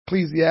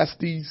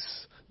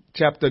Ecclesiastes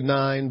chapter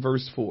 9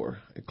 verse 4.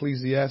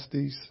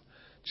 Ecclesiastes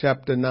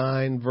chapter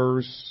 9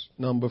 verse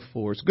number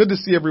 4. It's good to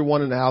see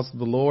everyone in the house of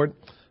the Lord.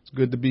 It's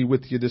good to be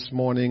with you this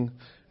morning.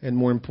 And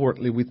more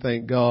importantly, we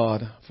thank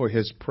God for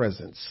his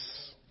presence.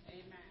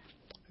 Amen.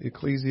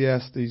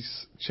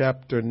 Ecclesiastes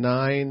chapter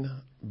 9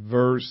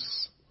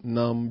 verse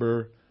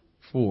number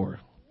 4.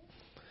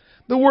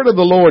 The word of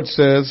the Lord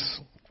says,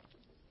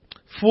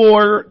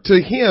 "For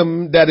to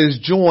him that is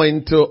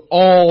joined to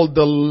all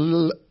the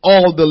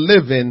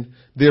living,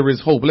 there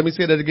is hope." Let me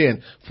say that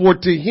again. For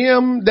to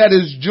him that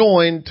is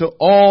joined to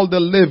all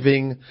the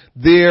living,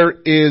 there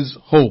is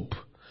hope.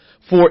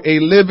 For a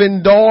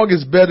living dog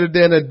is better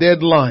than a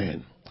dead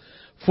lion.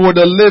 For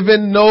the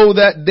living know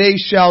that they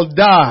shall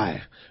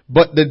die,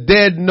 but the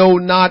dead know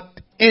not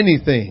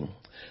anything.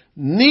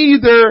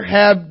 Neither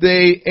have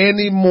they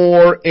any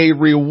more a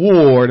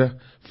reward,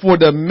 for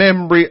the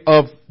memory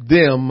of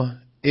them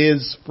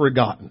is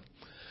forgotten.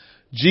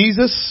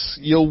 Jesus,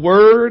 your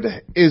word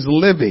is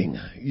living.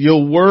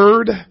 Your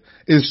word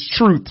is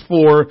truth.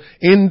 For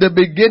in the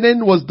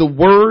beginning was the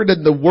Word,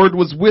 and the Word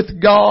was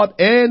with God,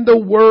 and the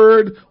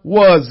Word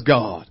was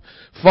God.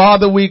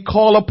 Father, we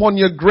call upon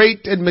your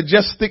great and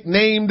majestic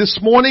name this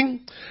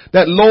morning,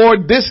 that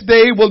Lord, this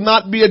day will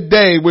not be a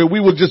day where we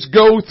will just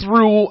go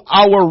through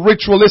our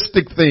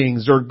ritualistic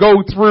things or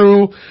go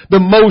through the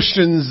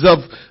motions of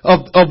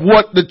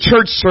what the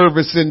church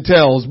service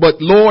entails.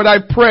 But Lord, I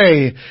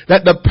pray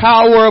that the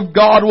power of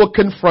God will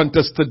confront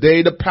us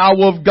today. The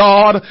power of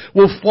God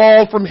will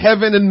fall from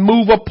heaven and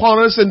move upon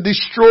us and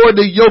destroy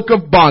the yoke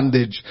of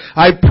bondage.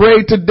 I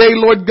pray today,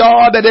 Lord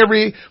God, that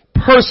every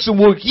person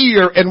will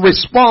hear and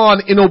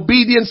respond in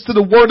obedience to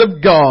the word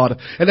of God,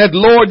 and that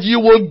Lord, you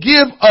will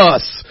give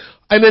us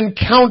an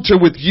encounter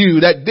with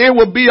you, that there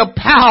will be a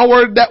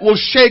power that will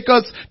shake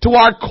us to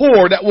our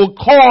core, that will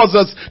cause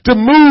us to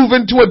move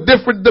into a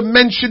different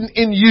dimension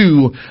in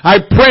you. I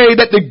pray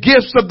that the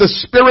gifts of the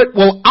Spirit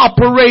will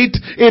operate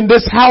in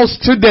this house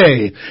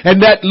today,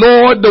 and that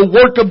Lord, the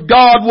work of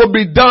God will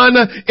be done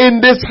in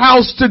this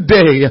house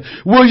today.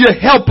 Will you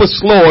help us,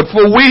 Lord?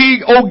 For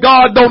we, oh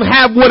God, don't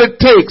have what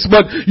it takes,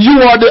 but you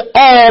are the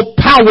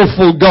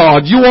all-powerful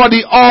God. You are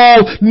the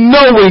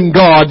all-knowing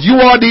God. You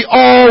are the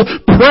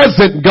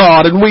all-present God.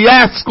 And we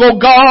ask, oh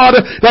God,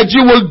 that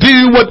you will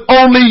do what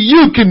only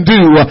you can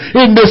do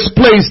in this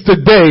place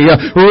today.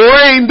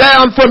 Rain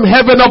down from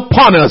heaven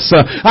upon us.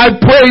 I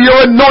pray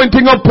your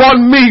anointing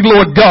upon me,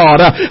 Lord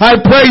God.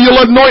 I pray you'll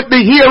anoint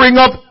the hearing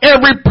of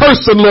every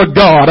person, Lord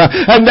God.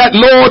 And that,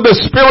 Lord, the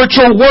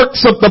spiritual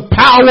works of the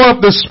power of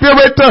the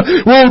Spirit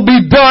will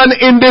be done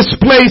in this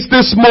place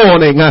this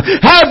morning.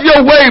 Have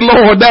your way,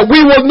 Lord, that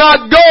we will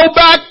not go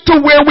back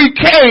to where we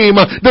came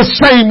the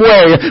same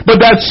way,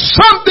 but that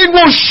something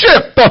will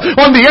shift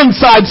on the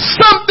inside.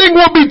 Something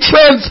will be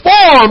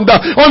transformed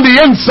on the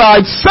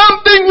inside.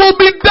 Something will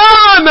be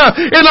done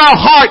in our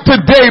heart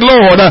today,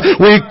 Lord.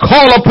 We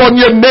call upon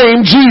your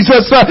name,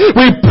 Jesus.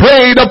 We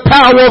pray the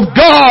power of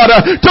God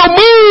to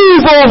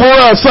move over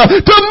us,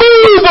 to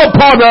move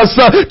upon us,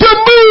 to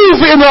move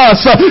in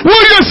us.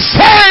 Will you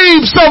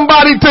save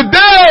somebody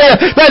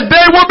today that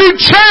they will be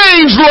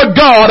changed, Lord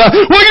God?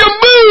 Will you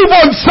move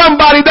on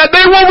somebody that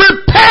they will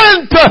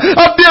repent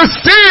of their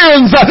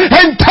sins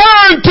and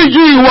turn to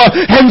you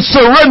and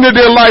surrender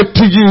their life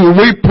to you?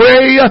 We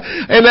pray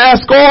and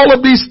ask all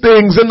of these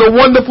things in the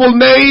wonderful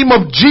name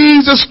of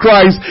Jesus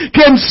Christ.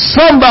 Can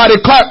somebody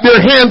clap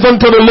their hands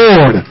unto the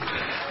Lord?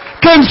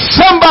 Can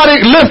somebody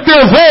lift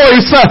their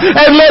voice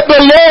and let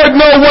the Lord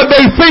know what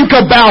they think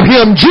about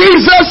him?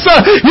 Jesus,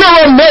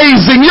 you're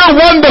amazing. You're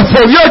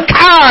wonderful. You're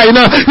kind.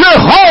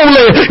 You're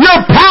holy.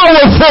 You're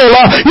powerful.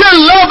 You're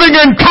loving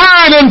and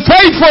kind and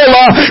faithful.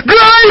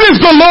 Great is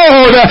the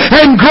Lord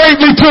and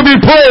greatly to be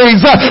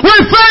praised.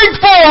 We're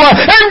thankful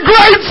and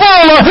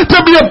grateful to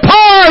be a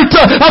part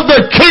of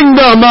the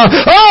kingdom.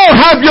 Oh,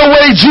 have your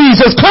way,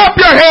 Jesus. Clap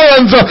your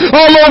hands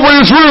all over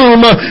his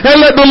room and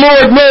let the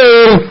Lord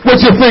know what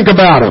you think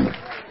about him.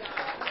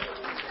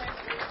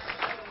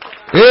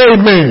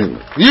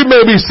 Amen. You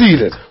may be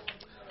seated.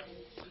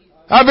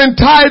 I've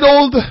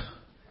entitled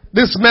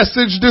this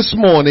message this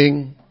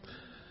morning,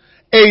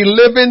 "A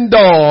living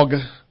dog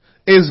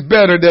is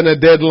better than a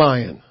dead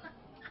lion."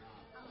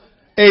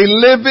 A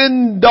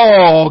living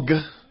dog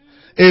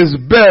is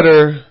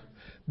better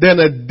than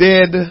a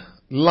dead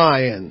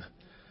lion.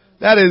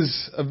 That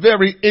is a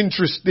very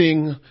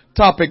interesting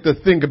topic to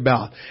think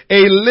about.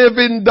 A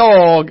living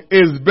dog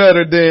is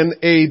better than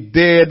a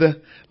dead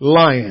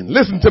lion.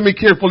 Listen to me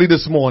carefully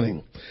this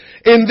morning.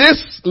 In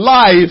this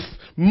life,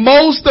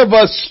 most of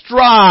us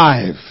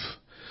strive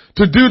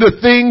to do the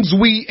things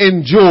we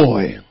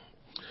enjoy.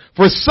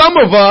 For some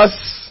of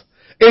us,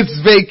 it's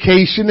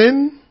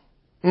vacationing,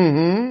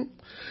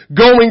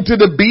 going to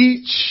the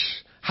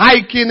beach,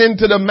 hiking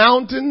into the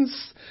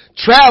mountains,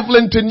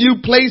 traveling to new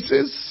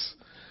places.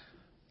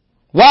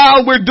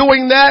 While we're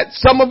doing that,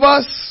 some of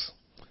us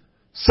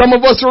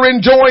are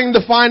enjoying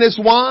the finest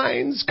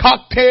wines,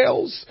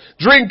 cocktails,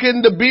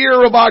 drinking the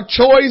beer of our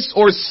choice,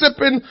 or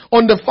sipping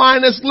on the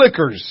finest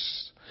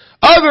liquors.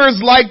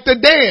 Others like to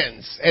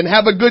dance and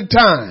have a good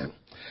time.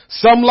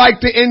 Some like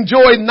to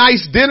enjoy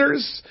nice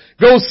dinners,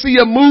 go see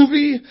a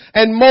movie,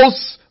 and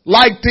most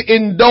like to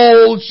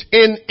indulge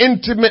in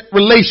intimate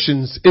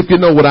relations, if you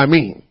know what I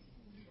mean.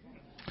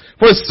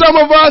 For some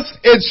of us,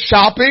 it's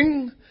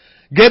shopping,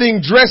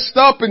 getting dressed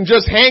up and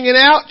just hanging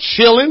out,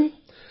 chilling.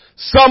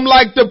 Some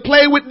like to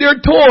play with their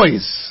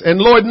toys. And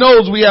Lord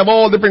knows we have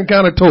all different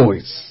kind of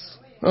toys.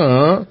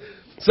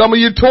 Some of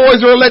your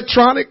toys are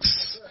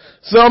electronics.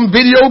 Some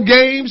video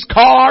games,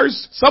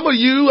 cars. Some of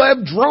you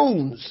have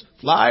drones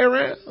fly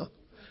around.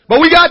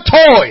 But we got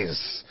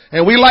toys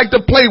and we like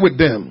to play with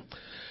them.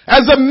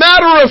 As a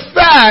matter of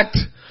fact,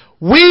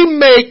 we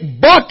make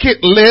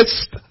bucket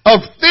lists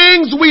of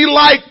things we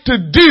like to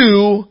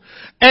do,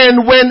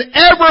 and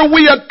whenever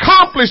we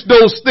accomplish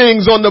those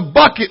things on the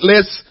bucket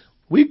list,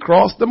 we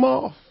cross them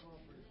off.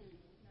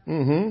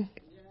 We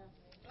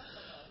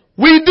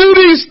do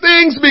these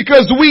things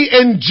because we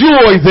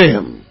enjoy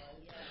them.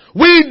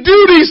 We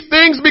do these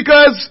things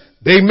because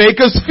they make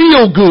us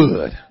feel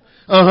good.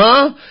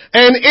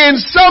 And in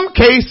some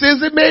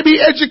cases, it may be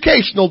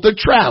educational to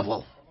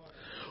travel.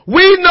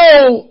 We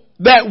know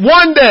that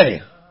one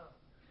day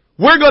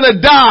we're going to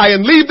die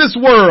and leave this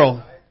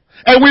world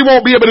and we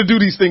won't be able to do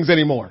these things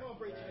anymore.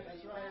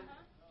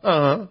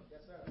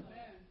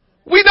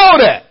 We know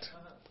that.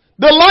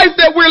 The life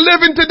that we're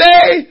living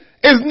today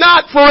is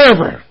not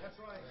forever.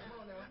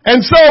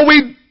 And so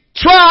we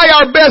try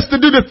our best to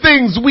do the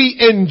things we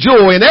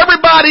enjoy. And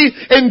everybody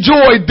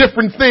enjoys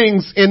different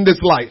things in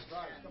this life.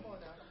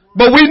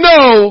 But we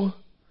know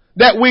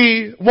that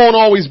we won't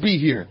always be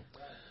here.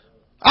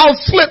 I'll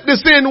slip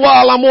this in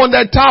while I'm on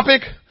that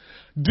topic.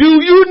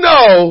 Do you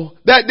know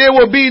that there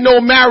will be no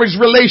marriage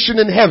relation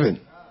in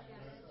heaven?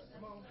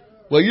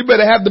 Well, you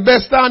better have the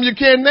best time you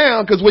can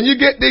now, because when you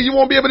get there, you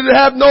won't be able to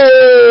have no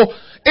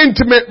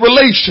intimate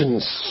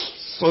relations.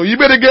 So you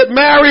better get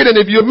married, and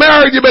if you're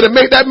married, you better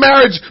make that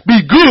marriage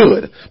be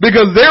good,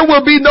 because there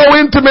will be no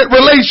intimate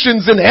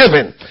relations in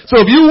heaven. So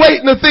if you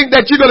waiting to think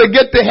that you're going to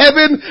get to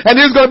heaven and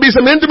there's going to be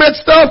some intimate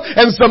stuff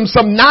and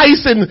some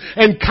nice and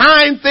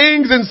kind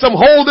things and some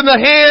holding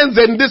the hands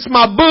and this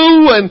my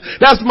boo and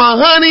that's my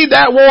honey,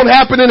 that won't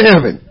happen in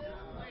heaven.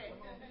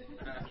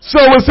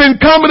 So it's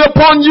incumbent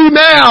upon you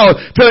now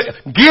to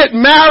get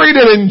married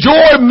and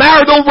enjoy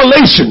marital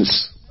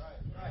relations.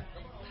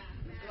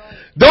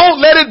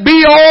 Don't let it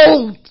be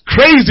all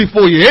crazy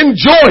for you.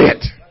 Enjoy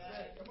it.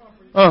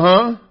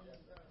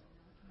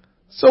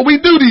 So we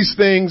do these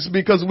things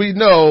because we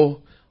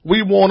know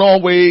we won't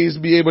always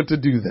be able to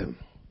do them.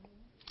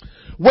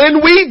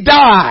 When we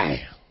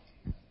die,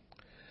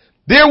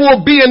 there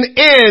will be an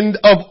end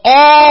of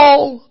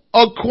all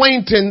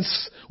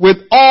acquaintance with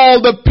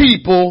all the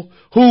people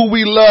who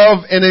we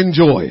love and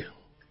enjoy.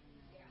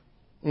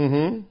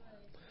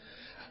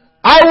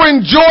 Our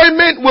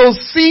enjoyment will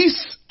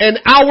cease and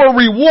our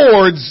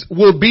rewards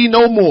will be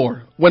no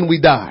more when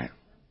we die.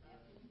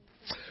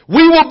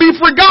 We will be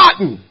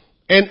forgotten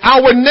and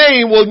our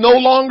name will no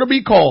longer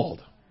be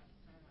called.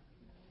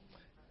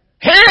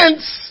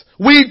 Hence,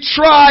 we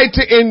try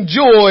to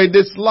enjoy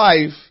this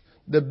life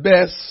the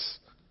best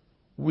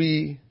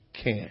we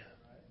can.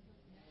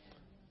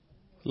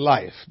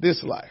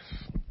 This life.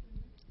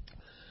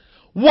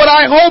 What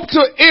I hope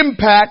to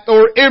impact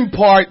or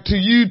impart to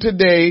you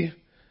today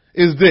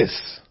is this.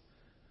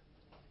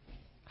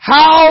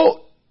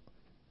 How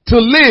to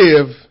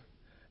live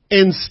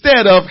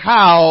instead of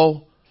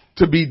how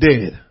to be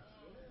dead.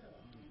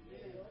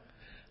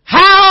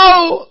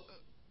 How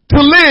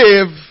to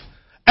live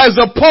as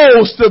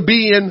opposed to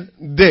being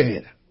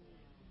dead.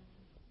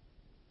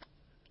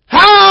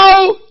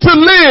 How to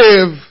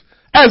live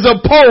as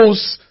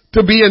opposed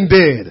to being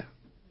dead.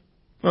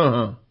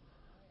 I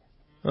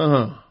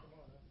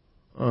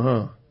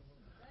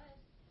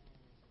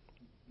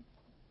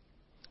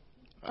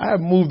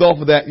haven't moved off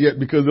of that yet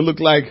because it looked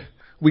like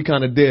we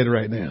kind of dead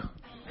right now.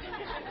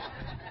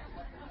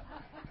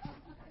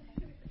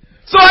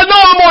 So I know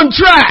I'm on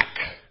track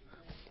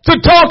to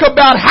talk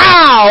about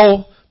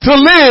how to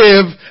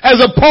live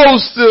as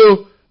opposed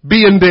to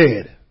being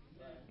dead.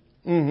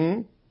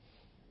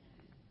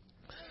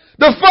 The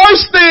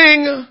first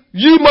thing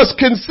you must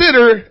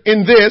consider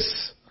in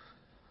this,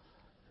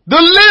 the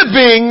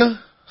living,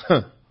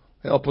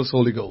 help us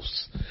Holy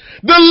Ghost,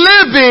 the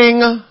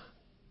living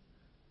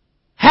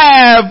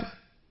have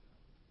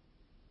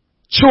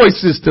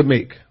choices to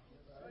make,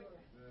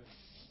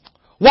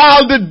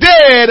 while the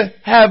dead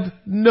have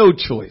no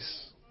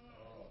choice.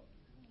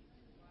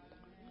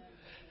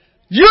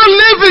 You're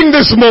living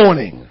this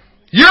morning.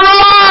 You're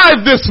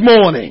alive this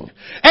morning.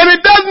 And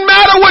it doesn't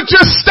matter what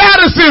your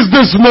status is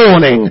this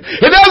morning.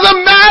 It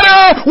doesn't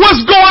matter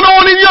what's going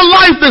on in your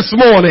life this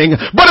morning.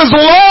 But as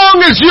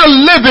long as you're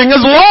living,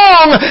 as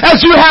long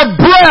as you have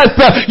breath,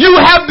 you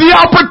have the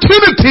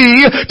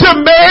opportunity to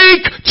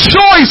make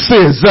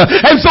choices.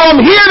 And so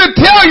I'm here to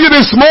tell you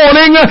this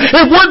morning,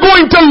 if we're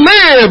going to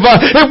live,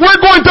 if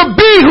we're going to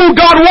be who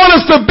God wants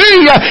us to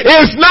be,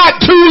 it's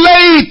not too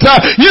late.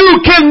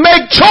 You can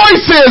make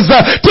choices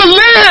to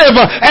live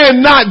and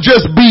not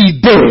just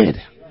be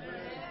dead.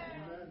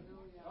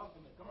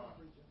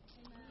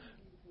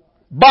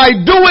 by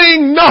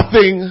doing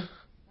nothing,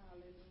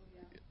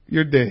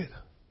 you're dead.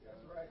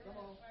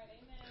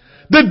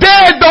 The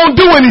dead don't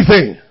do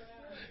anything.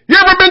 You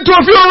ever been to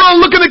a funeral and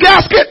look in the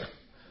casket?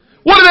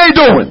 What are they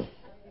doing?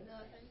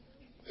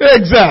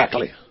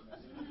 Exactly.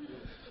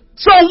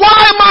 So why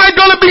am I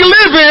going to be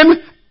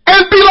living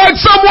and be like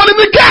someone in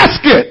the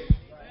casket?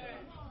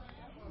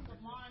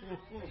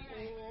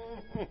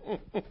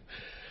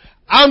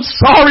 I'm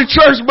sorry,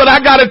 church, but I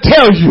gotta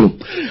tell you,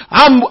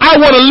 I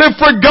want to live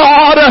for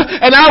God,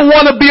 and I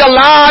want to be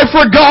alive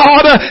for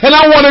God, and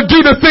I want to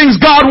do the things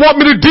God wants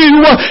me to do,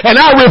 and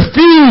I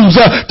refuse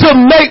to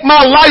make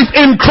my life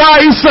in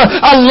Christ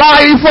a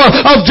life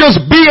of just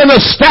being a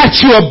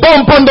statue, a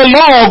bump on the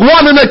log,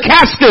 one in a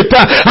casket.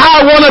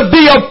 I want to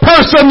be a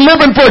person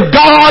living for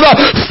God,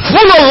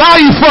 full of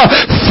life,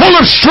 full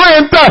of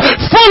strength,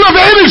 full of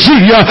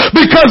energy,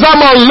 because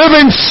I'm a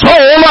living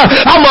soul,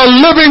 I'm a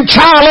living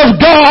child of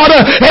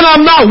God, and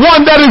I'm not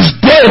one that is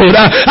dead.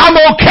 I'm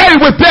okay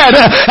with that.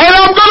 And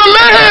I'm going to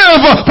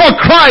live for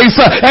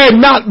Christ and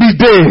not be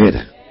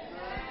dead.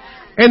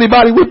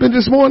 Anybody with me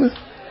this morning?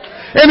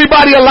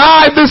 Anybody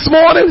alive this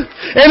morning?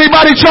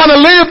 Anybody trying to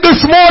live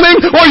this morning?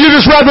 Or you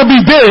just rather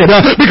be dead?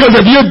 Because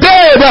if you're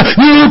dead,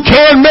 you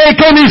can't make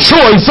any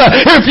choice.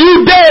 If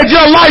you're dead,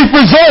 your life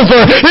is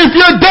over. If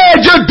you're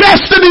dead, your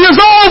destiny is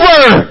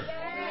over.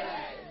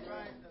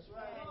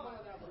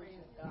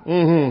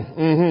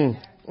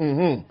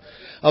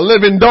 A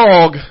living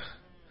dog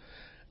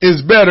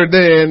is better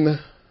than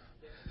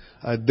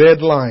a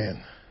dead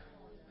lion.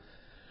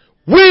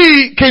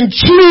 We can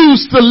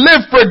choose to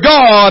live for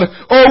God,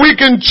 or we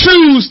can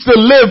choose to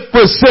live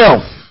for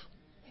self.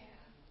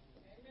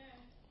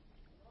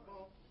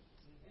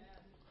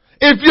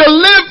 If you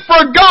live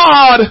for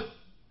God,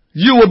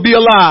 you will be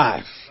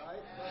alive.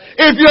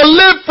 If you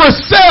live for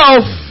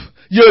self,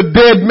 you're a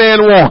dead man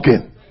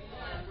walking.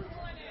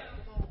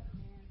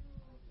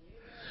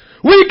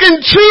 We can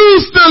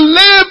choose to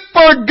live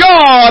for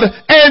God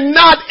and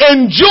not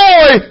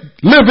enjoy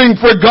living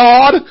for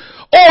God,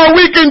 or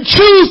we can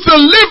choose to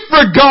live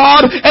for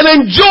God and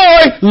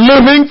enjoy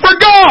living for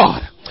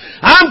God.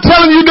 I'm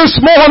telling you this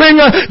morning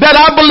that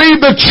I believe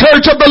the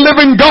church of the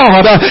living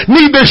God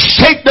need to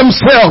shake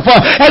themselves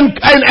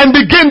and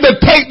begin to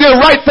take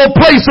their rightful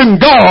place in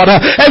God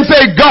and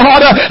say,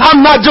 God,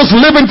 I'm not just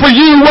living for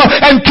you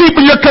and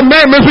keeping your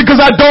commandments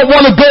because I don't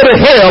want to go to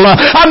hell.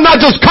 I'm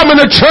not just coming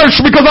to church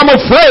because I'm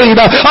afraid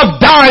of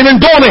dying and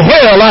going to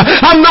hell.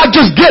 I'm not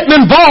just getting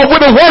involved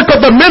with the work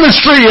of the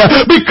ministry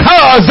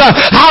because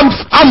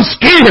I'm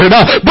scared,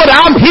 but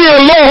I'm here,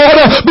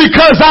 Lord,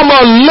 because I'm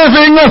a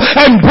living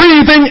and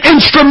breathing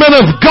instrument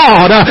of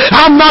God.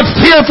 I'm not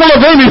fearful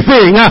of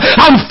anything.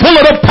 I'm full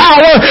of the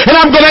power, and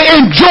I'm going to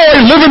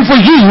enjoy living for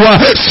you.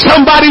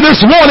 Somebody this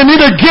morning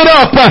need to get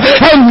up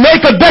and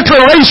make a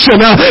declaration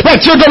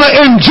that you're going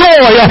to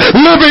enjoy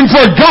living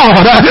for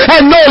God,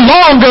 and no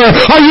longer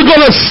are you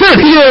going to sit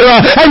here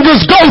and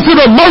just go through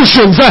the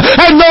motions,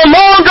 and no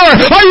longer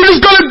are you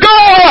just going to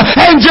go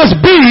and just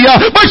be,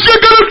 but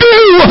you're going to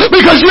do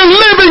because you're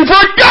living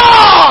for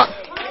God.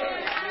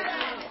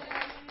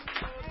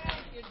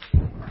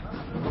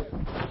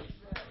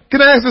 Can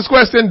I ask this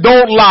question?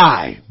 Don't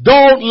lie.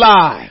 Don't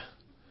lie.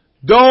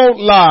 Don't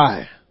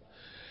lie.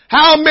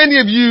 How many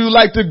of you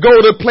like to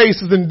go to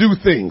places and do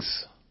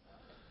things?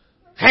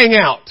 Hang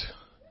out.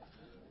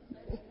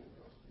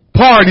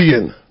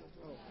 Partying.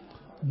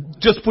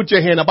 Just put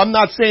your hand up. I'm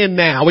not saying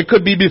now. It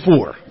could be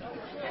before.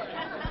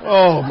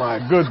 Oh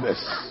my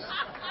goodness.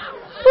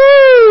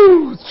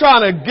 Woo!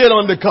 Trying to get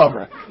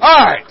undercover.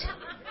 Alright.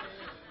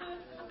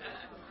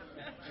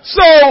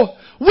 So,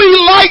 we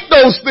like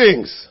those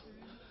things.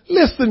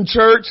 Listen,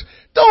 church,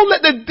 don't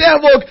let the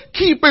devil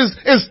keep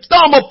his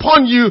thumb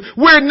upon you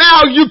where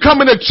now you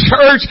come into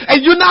church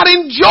and you're not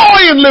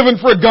enjoying living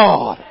for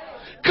God.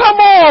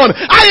 Come on.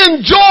 I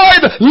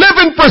enjoyed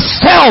living for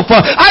self.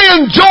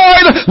 I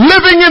enjoyed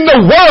living in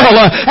the world.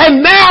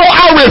 And now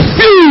I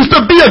refuse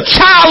to be a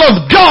child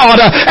of God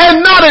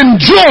and not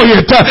enjoy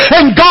it.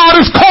 And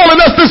God is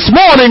calling us this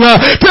morning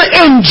to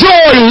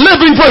enjoy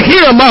living for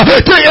Him,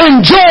 to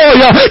enjoy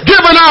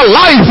giving our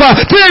life,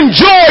 to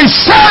enjoy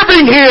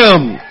serving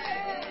Him.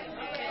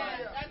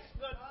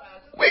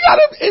 We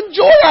gotta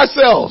enjoy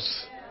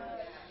ourselves.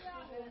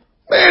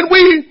 Man,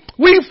 we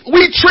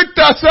tricked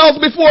ourselves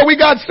before we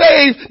got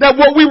saved that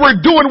what we were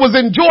doing was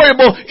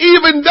enjoyable,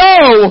 even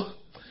though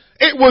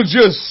it was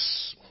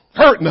just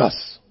hurting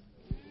us.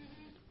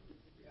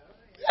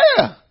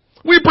 Yeah.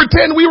 We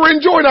pretend we were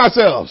enjoying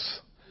ourselves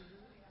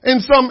in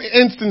some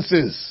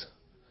instances.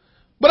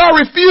 But I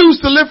refuse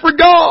to live for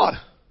God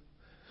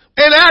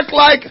and act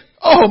like,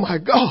 oh my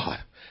God,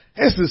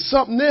 this is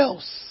something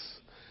else.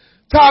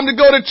 Time to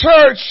go to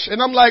church, and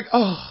I'm like,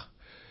 oh,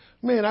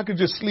 man, I could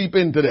just sleep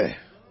in today.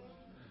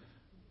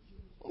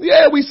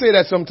 Yeah, we say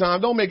that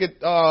sometimes. Don't make it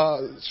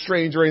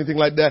strange or anything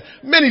like that.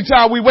 Many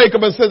times we wake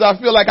up and says, I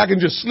feel like I can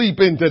just sleep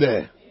in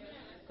today.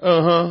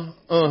 But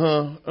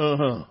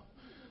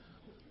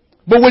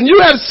when you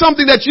had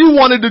something that you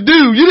wanted to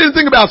do, you didn't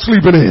think about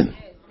sleeping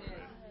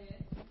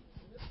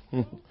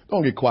in.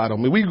 Don't get quiet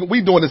on me.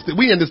 We doing this.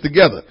 We in this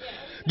together.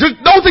 Just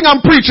don't think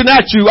I'm preaching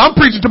at you. I'm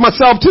preaching to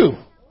myself too.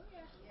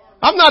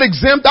 I'm not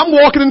exempt. I'm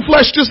walking in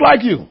flesh just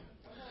like you.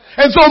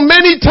 And so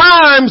many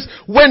times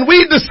when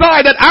we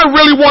decide that I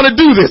really want to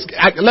do this,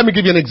 let me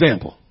give you an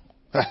example.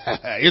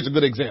 Here's a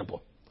good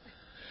example.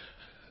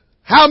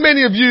 How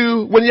many of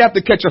you, when you have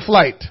to catch a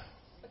flight,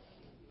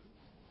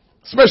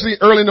 especially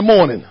early in the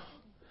morning,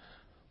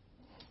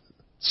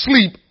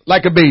 sleep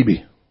like a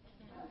baby?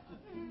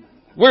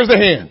 Where's the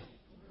hand?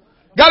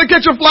 Got to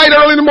catch a flight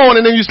early in the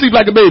morning and you sleep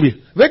like a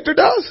baby. Victor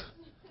does.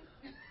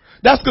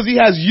 That's because he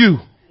has you.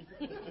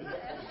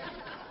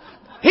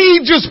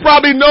 He just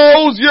probably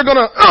knows you're going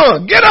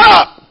to, get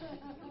up.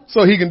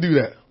 So he can do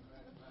that.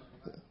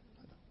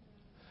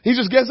 He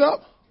just gets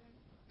up.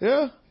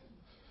 Yeah.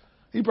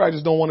 He probably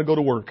just don't want to go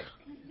to work.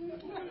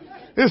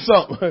 It's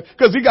something.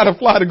 Because he got to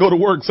fly to go to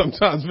work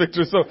sometimes,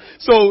 Victor.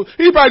 So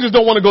he probably just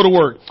don't want to go to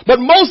work. But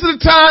most of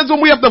the times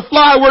when we have to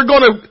fly, we're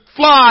going to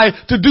fly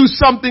to do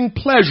something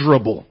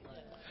pleasurable.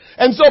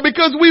 And so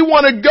because we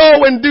want to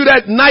go and do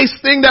that nice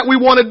thing that we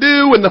want to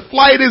do and the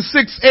flight is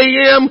 6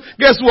 a.m.,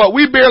 guess what?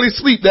 We barely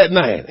sleep that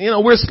night. You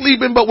know, we're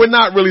sleeping, but we're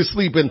not really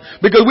sleeping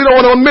because we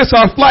don't want to miss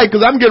our flight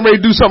because I'm getting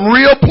ready to do something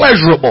real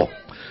pleasurable.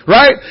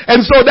 Right?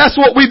 And so that's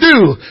what we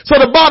do. So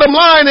the bottom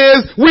line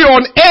is we're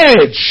on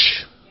edge.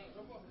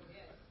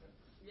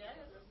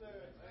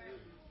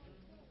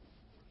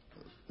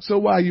 So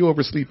why you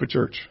oversleep at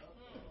church?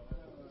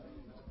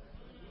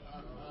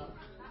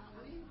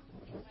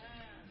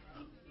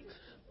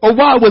 Or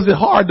why was it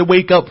hard to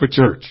wake up for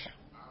church?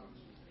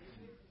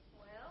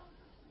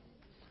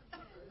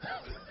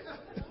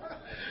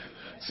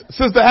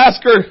 Sister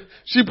Asker,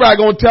 she probably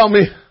going to tell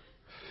me,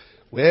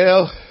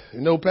 well,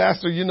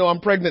 Pastor,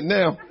 I'm pregnant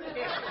now.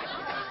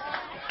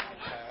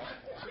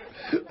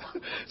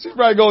 She's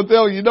probably going to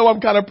tell you,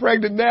 I'm kind of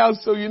pregnant now.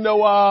 So,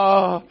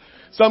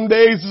 some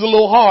days is a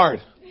little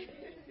hard.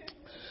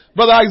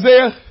 Brother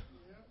Isaiah,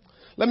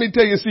 let me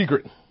tell you a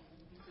secret.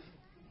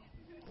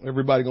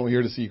 Everybody going to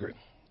hear the secret.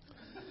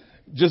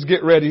 Just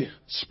get ready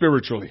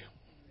spiritually.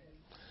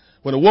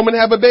 When a woman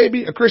have a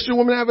baby, a Christian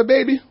woman have a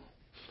baby,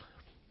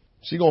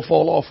 she gonna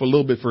fall off a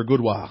little bit for a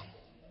good while.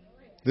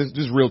 This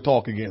real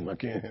talk again.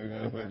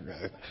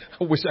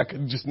 I wish I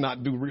could just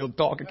not do real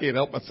talk. I can't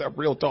help myself.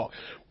 Real talk.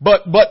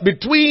 But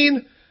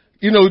between,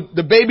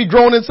 the baby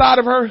growing inside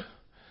of her,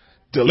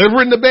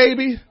 delivering the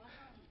baby,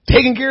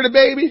 taking care of the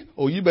baby,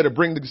 you got to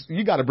bring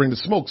the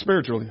smoke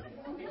spiritually.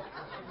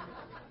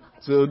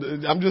 So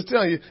I'm just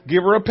telling you,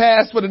 give her a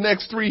pass for the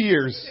next 3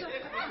 years.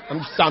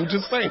 I'm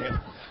just saying.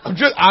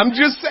 I'm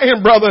just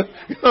saying, brother.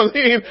 You know what I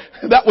mean?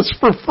 That was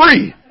for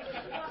free.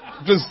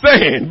 Just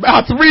saying.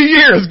 About 3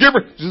 years. Give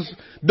her,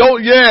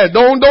 don't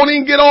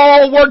even get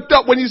all worked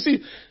up when you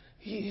see,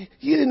 you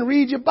didn't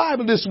read your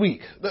Bible this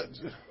week.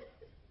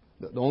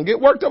 Don't get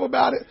worked up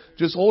about it.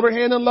 Just hold her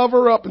hand and love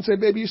her up and say,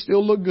 baby, you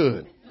still look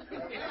good.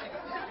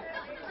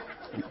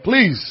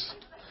 Please.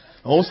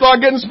 Don't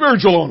start getting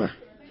spiritual on her.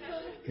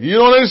 You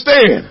don't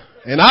understand.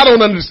 And I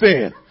don't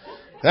understand.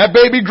 That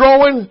baby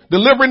growing,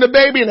 delivering the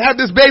baby and have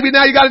this baby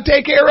now you got to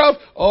take care of.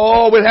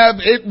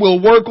 It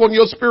will work on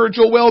your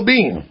spiritual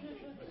well-being.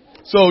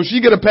 So she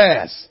get a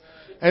pass.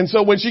 And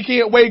so when she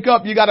can't wake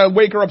up, you got to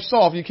wake her up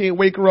soft. You can't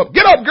wake her up.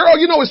 Get up, girl.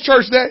 It's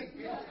church day.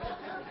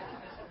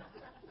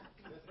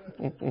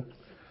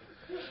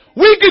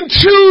 We can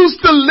choose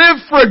to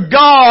live for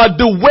God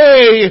the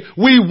way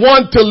we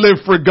want to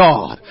live for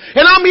God.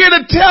 And I'm here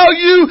to tell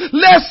you,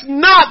 let's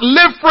not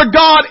live for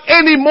God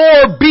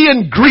anymore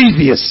being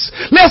grievous.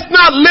 Let's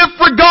not live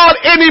for God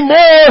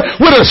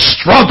anymore with a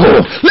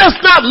struggle. Let's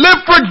not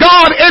live for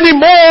God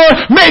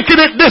anymore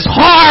making it this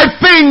hard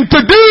thing to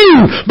do.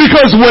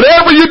 Because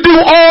whatever you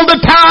do all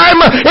the time,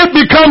 it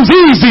becomes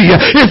easy.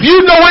 If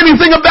you know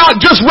anything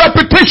about just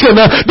repetition,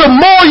 the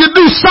more you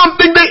do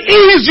something, the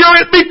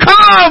easier it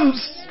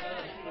becomes.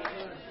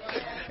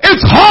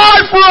 It's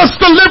hard for us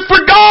to live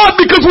for God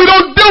because we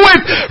don't do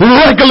it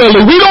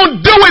regularly. We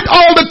don't do it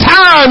all the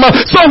time.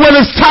 So when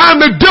it's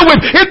time to do it,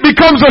 it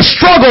becomes a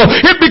struggle.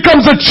 It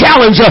becomes a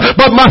challenge.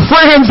 But my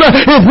friends,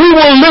 if we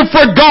will live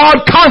for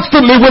God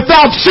constantly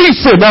without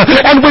ceasing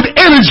and with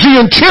energy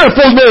and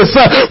cheerfulness,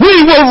 we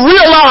will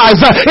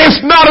realize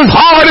it's not as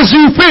hard as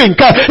you think.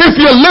 If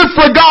you live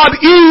for God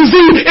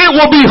easy, it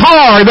will be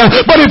hard.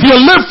 But if you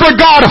live for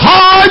God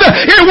hard,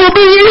 it will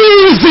be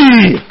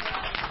easy.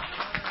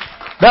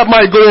 That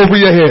might go over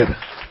your head.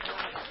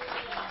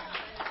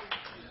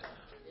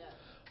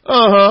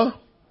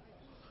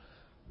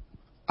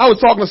 I was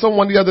talking to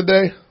someone the other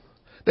day.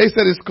 They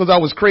said it's because I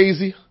was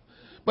crazy,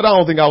 but I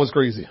don't think I was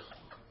crazy.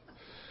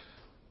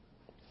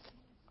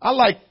 I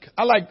like,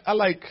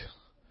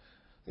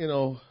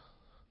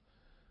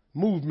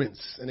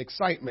 movements and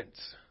excitement.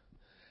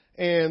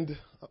 And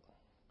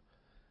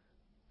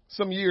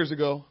some years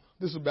ago,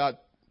 this was about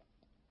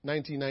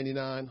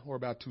 1999 or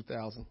about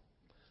 2000.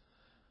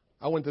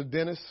 I went to the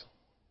dentist,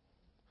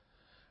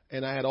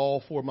 and I had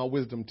all 4 of my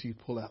wisdom teeth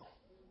pulled out.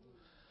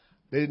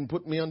 They didn't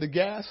put me under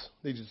gas.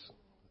 They just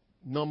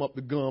numb up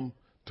the gum,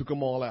 took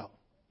them all out.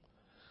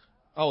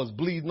 I was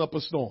bleeding up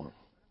a storm.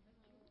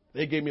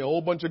 They gave me a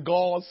whole bunch of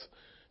gauze.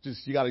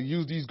 Just, you got to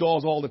use these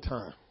gauze all the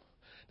time.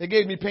 They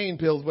gave me pain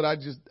pills, but I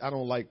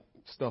don't like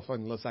stuff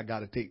unless I got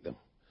to take them.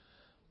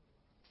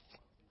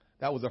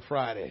 That was a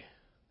Friday.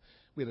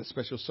 We had a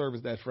special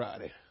service that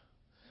Friday.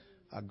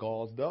 I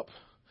gauzed up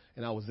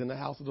and I was in the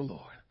house of the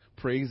Lord,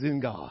 praising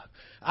God.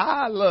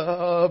 I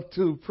love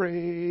to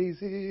praise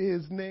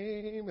his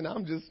name. And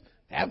I'm just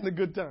having a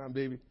good time,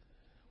 baby,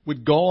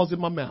 with gauze in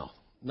my mouth,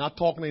 not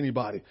talking to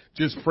anybody,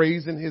 just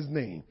praising his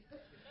name.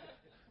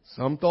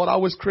 Some thought I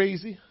was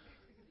crazy,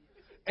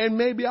 and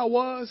maybe I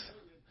was.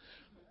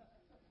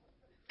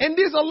 And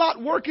there's a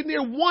lot working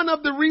there. One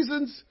of the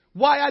reasons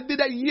why I did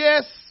that,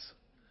 yes,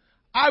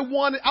 I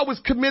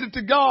was committed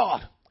to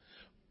God.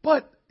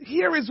 But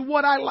here is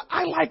what I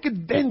like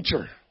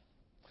adventure.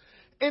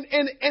 And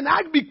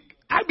I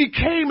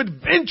became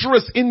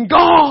adventurous in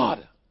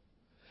God.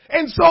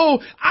 And so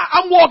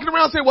I'm walking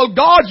around saying, well,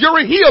 God, you're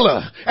a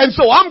healer. And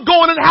so I'm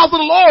going in the house of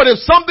the Lord. If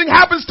something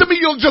happens to me,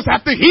 you'll just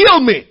have to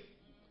heal me.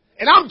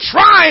 And I'm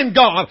trying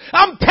God.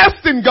 I'm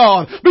testing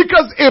God.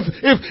 Because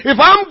if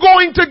I'm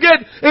going to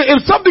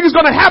if something is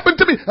going to happen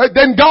to me,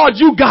 then God,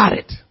 you got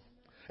it.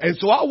 And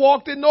so I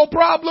walked in, no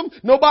problem.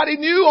 Nobody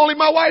knew. Only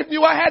my wife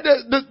knew I had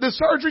the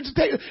surgery to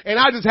take.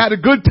 And I just had a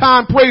good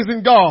time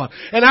praising God.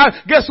 And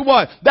guess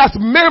what? That's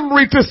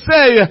memory to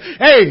say,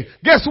 hey,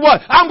 guess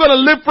what? I'm going to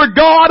live for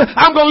God.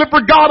 I'm going to live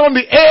for God on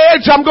the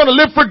edge. I'm going to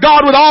live for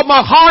God with all my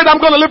heart. I'm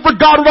going to live for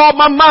God with all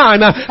my mind.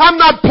 I'm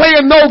not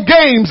playing no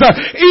games.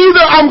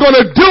 Either I'm going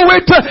to do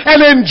it and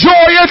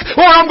enjoy it,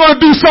 or I'm going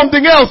to do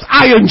something else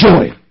I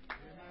enjoy.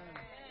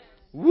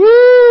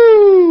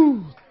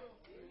 Woo!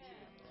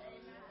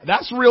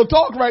 That's real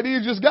talk right there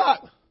you just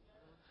got.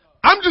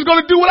 I'm just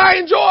going to do what I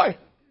enjoy.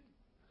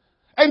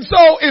 And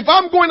so if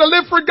I'm going to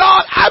live for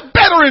God, I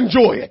better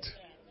enjoy it.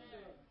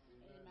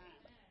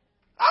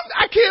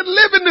 I can't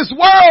live in this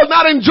world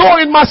not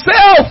enjoying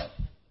myself.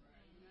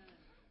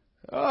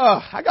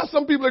 I got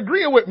some people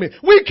agreeing with me.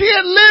 We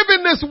can't live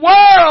in this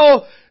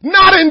world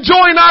not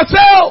enjoying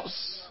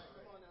ourselves.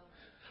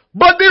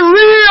 But the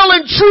real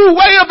and true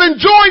way of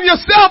enjoying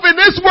yourself in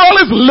this world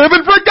is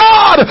living for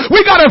God.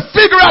 We got to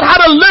figure out how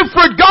to live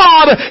for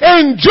God,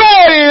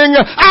 enjoying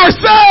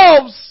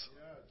ourselves.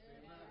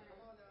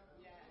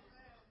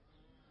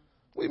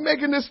 We're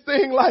making this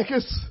thing like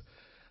it's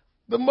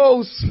the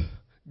most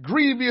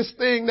grievous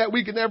thing that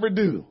we can ever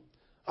do.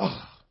 I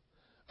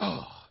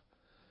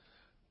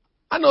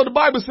know the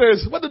Bible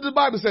says, what did the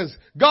Bible says?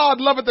 God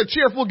loveth a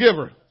cheerful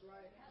giver.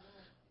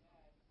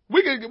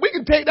 We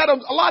can take that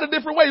a lot of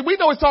different ways. We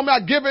know it's talking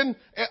about giving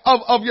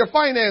of your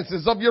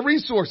finances, of your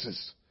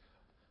resources.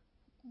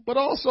 But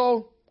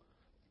also,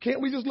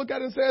 can't we just look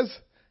at it and says,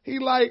 he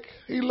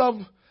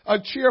love a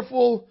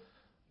cheerful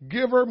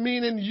giver,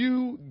 meaning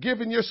you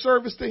giving your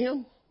service to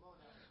him?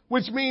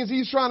 Which means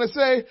he's trying to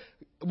say,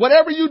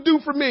 whatever you do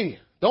for me,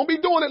 don't be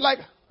doing it like...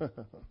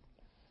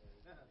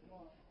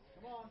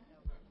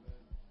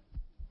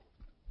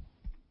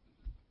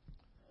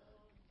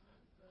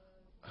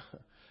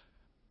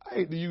 I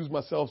hate to use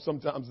myself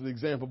sometimes as an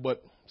example,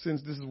 but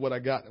since this is what I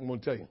got, I'm going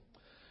to tell you.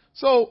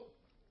 So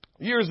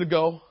years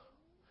ago,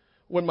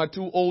 when my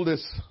two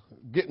oldest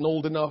getting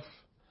old enough,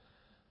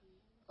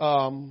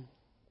 I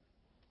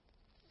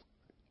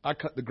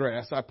cut the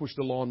grass. I pushed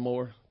the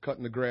lawnmower,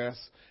 cutting the grass.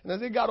 And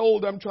as they got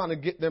older, I'm trying to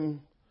get them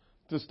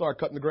to start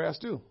cutting the grass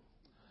too.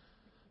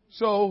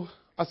 So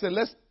I said,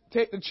 let's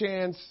take the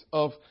chance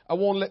of, I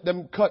won't let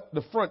them cut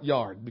the front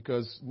yard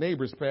because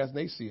neighbors pass and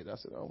they see it. I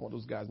said, I don't want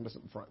those guys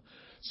messing up the front.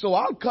 So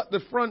I'll cut the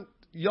front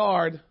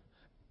yard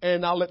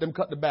and I'll let them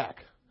cut the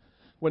back.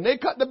 When they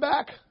cut the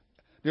back,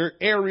 there are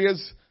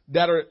areas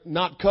that are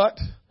not cut.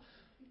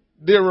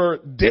 There are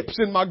dips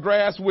in my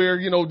grass where,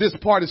 this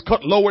part is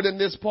cut lower than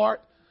this part.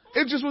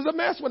 It just was a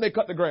mess when they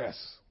cut the grass.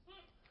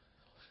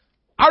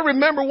 I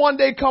remember one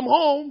day come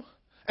home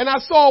and I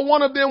saw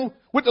one of them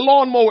with the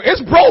lawnmower.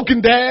 It's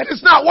broken, Dad.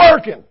 It's not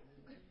working.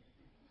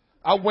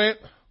 I went,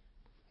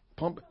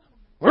 pump it.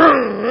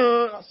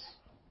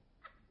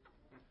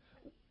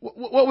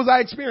 What was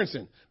I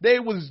experiencing? They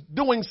was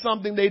doing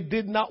something they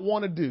did not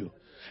want to do.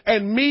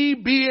 And me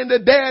being the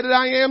dad that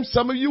I am,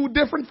 some of you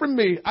different from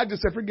me, I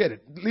just said, forget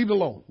it. Leave it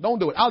alone. Don't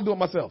do it. I'll do it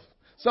myself.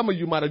 Some of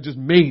you might have just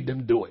made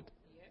them do it.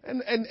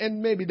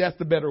 And maybe that's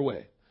the better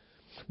way.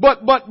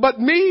 But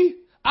me,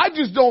 I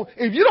just don't,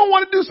 if you don't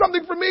want to do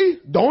something for me,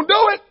 don't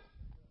do it.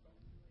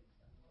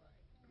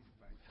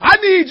 I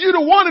need you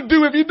to want to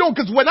do it if you don't,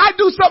 because when I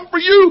do something for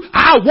you,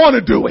 I want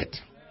to do it.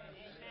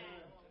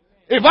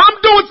 If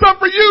I'm doing something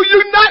for you,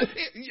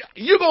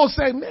 you're going to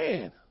say,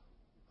 man,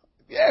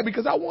 yeah,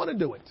 because I want to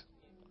do it.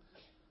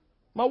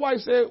 My wife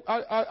said,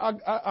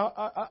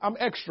 I'm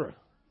extra.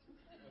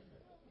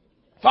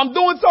 If I'm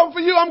doing something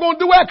for you, I'm going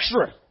to do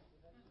extra.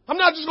 I'm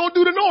not just going to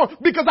do the norm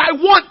because I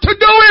want to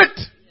do it.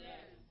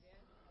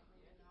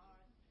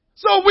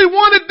 So we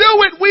want to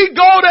do it. We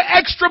go the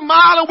extra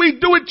mile and we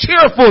do it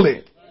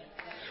cheerfully.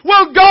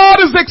 Well,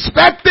 God is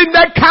expecting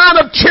that kind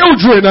of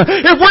children.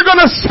 If we're going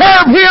to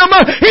serve Him,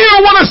 He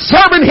don't want us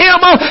serving Him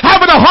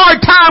having a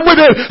hard time with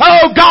it.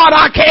 Oh God,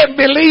 I can't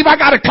believe I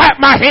got to clap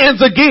my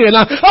hands again.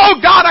 Oh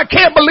God, I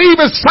can't believe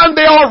it's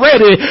Sunday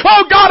already.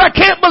 Oh God, I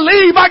can't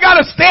believe I got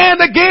to stand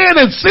again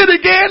and sit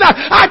again.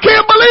 I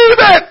can't believe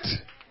it.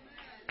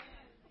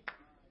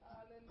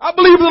 I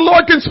believe the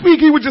Lord can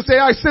speak. He would just say,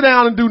 I sit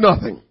down and do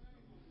nothing.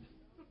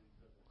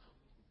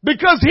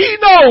 Because He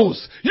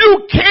knows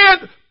you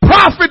can't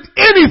profit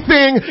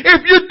anything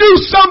if you do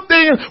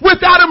something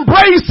without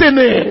embracing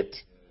it.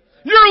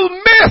 You'll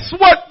miss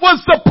what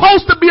was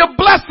supposed to be a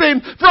blessing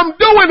from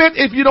doing it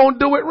if you don't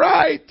do it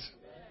right.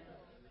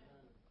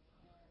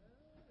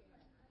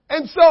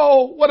 And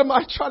so, what am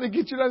I trying to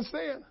get you to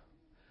understand?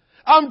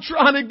 I'm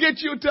trying to get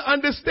you to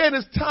understand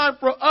it's time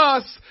for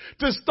us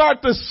to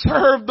start to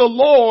serve the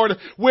Lord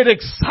with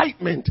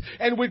excitement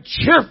and with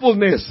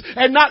cheerfulness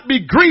and not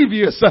be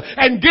grievous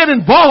and get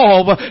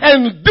involved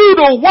and do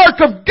the work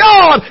of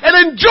God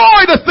and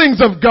enjoy the things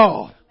of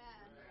God.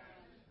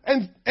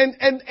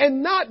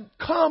 And not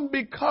come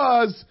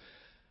because,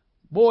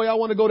 boy, I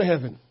want to go to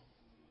heaven.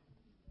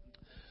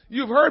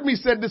 You've heard me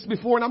say this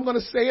before and I'm going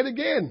to say it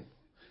again.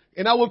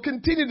 And I will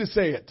continue to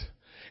say it.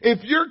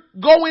 If you're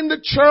going to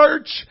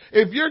church,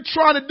 if you're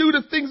trying to do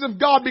the things of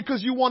God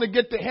because you want to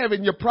get to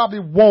heaven, you probably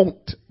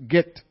won't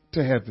get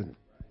to heaven.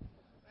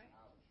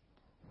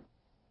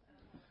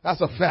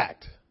 That's a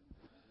fact.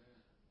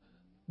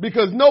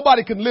 Because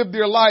nobody can live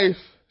their life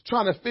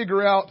trying to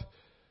figure out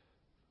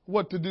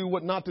what to do,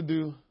 what not to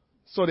do,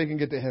 so they can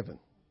get to heaven.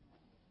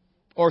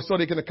 Or so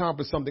they can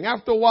accomplish something.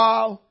 After a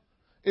while,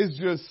 it's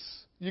just,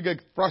 you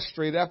get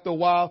frustrated. After a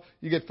while,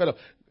 you get fed up.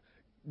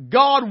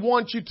 God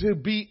wants you to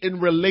be in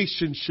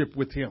relationship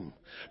with Him.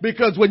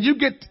 Because when you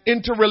get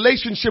into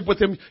relationship with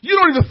Him, you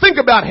don't even think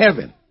about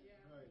heaven.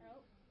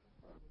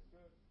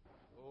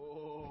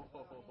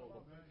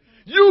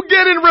 You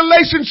get in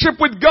relationship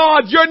with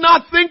God, you're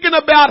not thinking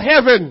about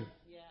heaven.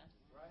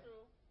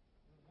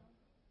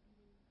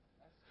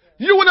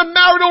 You in a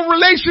marital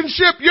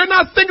relationship, you're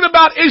not thinking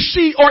about is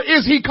she or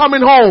is he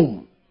coming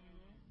home.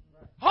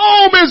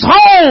 Home is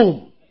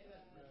home.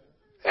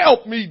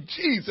 Help me,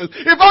 Jesus.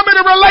 If I'm in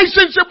a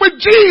relationship with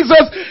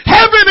Jesus,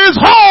 heaven is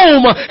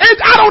home. And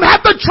I don't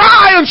have to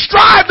try and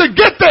strive to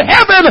get to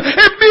heaven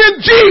if me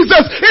and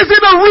Jesus is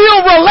in a real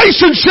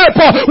relationship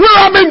where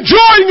I'm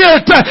enjoying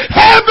it.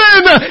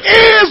 Heaven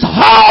is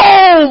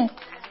home.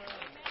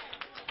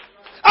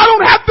 I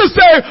don't have to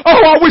say,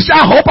 oh,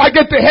 I hope I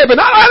get to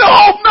heaven. I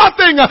don't hope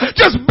nothing.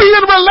 Just be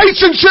in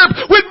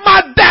relationship with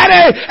my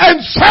daddy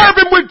and serve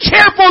Him with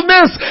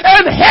cheerfulness,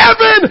 and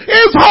heaven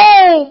is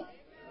home.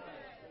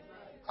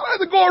 I don't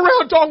have to go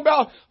around talking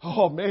about,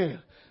 oh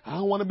man, I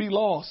don't want to be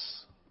lost.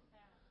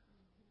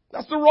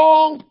 That's the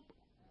wrong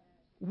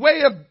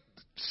way of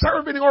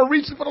serving or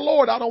reaching for the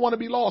Lord. I don't want to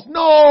be lost.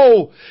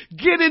 No,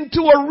 get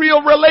into a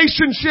real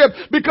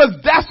relationship because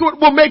that's what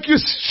will make you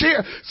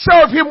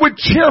serve Him with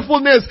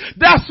cheerfulness.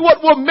 That's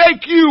what will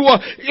make you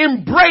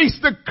embrace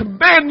the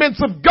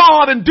commandments of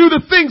God and do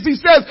the things He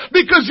says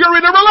because you're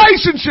in a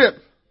relationship.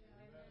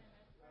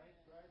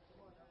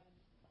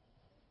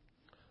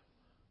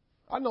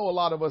 I know a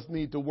lot of us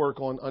need to work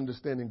on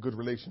understanding good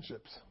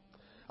relationships.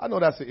 I know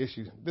that's the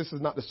issue. This is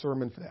not the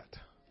sermon for that.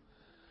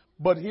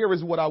 But here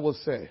is what I will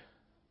say.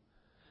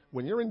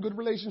 When you're in good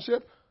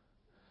relationship,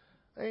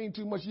 there ain't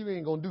too much you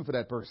ain't going to do for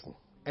that person.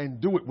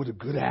 And do it with a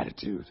good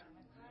attitude.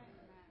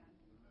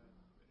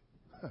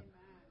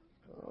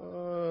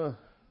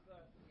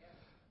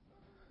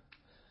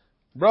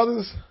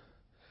 Brothers,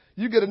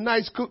 you get a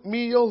nice cooked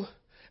meal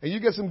and you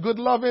get some good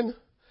loving.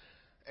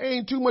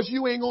 Ain't too much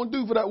you ain't going to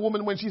do for that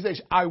woman when she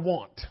says, I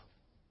want.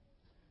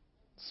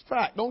 It's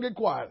fact. Don't get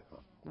quiet.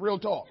 Real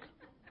talk.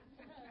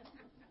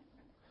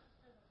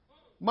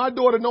 My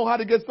daughter know how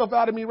to get stuff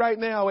out of me right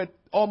now at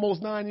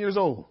almost 9 years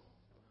old.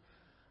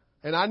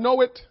 And I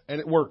know it, and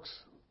it works.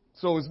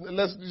 So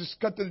let's just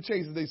cut to the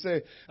chase, as they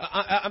say.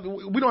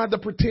 We don't have to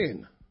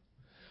pretend.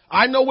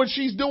 I know what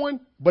she's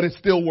doing, but it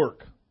still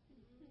work.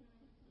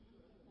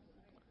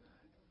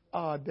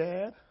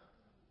 Dad.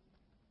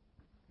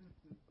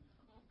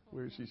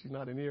 Where is she? She's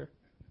not in here.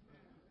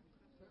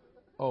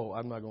 Oh,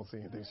 I'm not going to say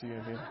anything. She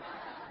in here.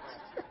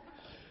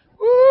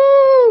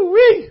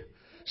 Woo-wee.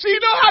 She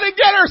know how to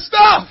get her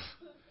stuff.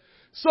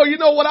 So you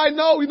know what I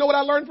know? You know what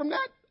I learned from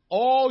that?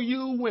 All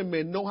you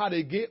women know how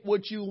to get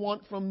what you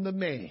want from the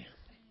man.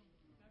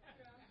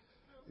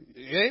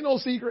 It ain't no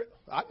secret.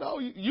 I know.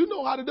 You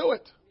know how to do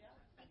it.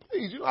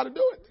 Please, you know how to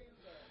do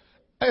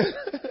it.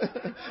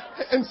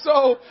 And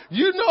so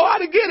you know how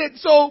to get it.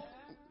 So,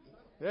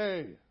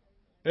 hey.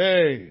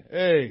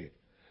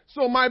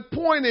 So my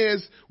point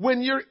is,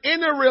 when you're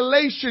in a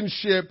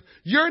relationship,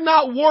 you're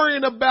not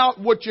worrying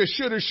about what you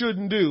should or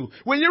shouldn't do.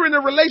 When you're in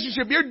a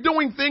relationship, you're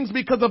doing things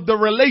because of the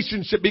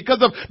relationship,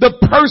 because of the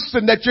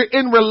person that you're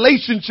in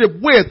relationship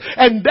with.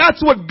 And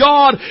that's what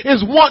God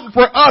is wanting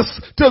for us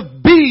to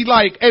be be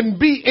like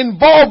and be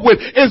involved with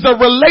is a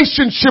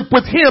relationship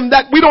with Him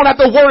that we don't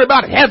have to worry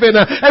about heaven,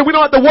 and we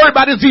don't have to worry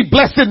about is He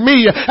blessing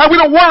me, and we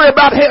don't worry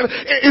about Him,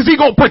 is He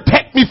going to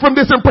protect me from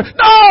this?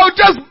 No,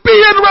 just be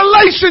in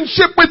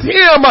relationship with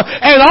Him,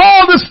 and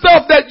all the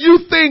stuff that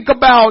you think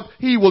about,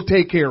 He will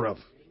take care of.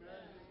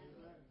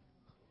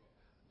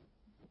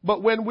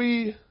 But when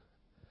we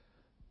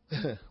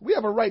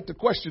have a right to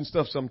question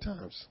stuff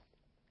sometimes.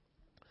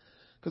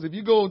 Because if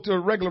you go to a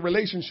regular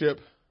relationship,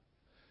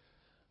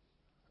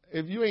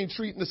 if you ain't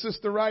treating the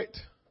sister right,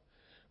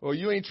 or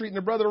you ain't treating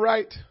the brother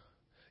right,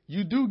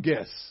 you do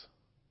guess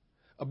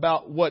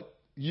about what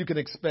you can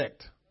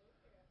expect,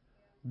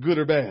 good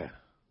or bad.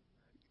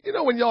 You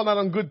know when y'all not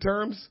on good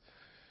terms,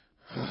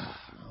 I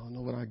don't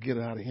know what I get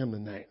out of him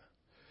tonight.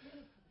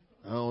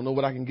 I don't know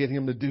what I can get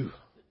him to do.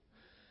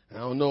 I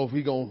don't know if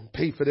he going to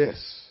pay for this.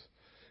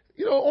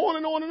 You know, on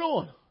and on and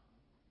on.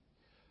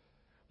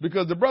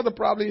 Because the brother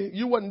probably,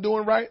 you wasn't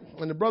doing right,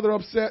 and the brother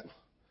upset,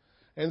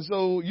 and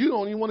so you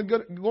don't even want to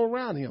go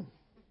around him.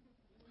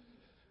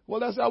 Well,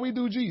 that's how we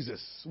do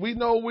Jesus. We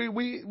know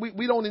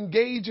we don't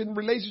engage in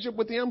relationship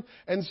with Him,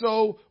 and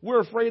so we're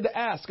afraid to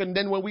ask. And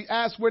then when we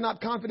ask, we're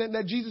not confident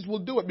that Jesus will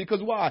do it.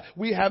 Because why?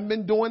 We haven't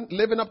been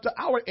living up to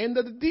our end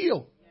of the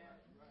deal.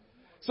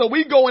 So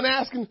we go and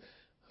ask Him,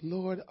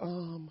 Lord,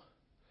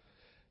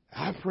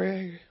 I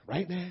pray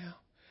right now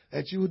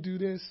that you will do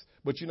this,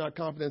 but you're not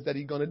confident that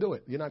He's going to do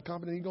it. You're not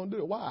confident He's going to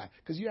do it. Why?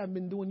 Because you haven't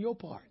been doing your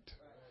part.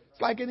 It's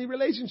like any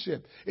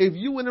relationship. If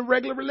you in a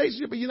regular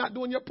relationship and you're not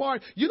doing your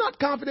part, you're not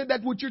confident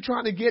that what you're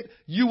trying to get,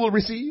 you will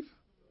receive.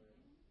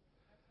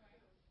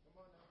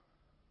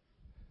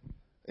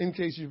 In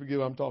case you forget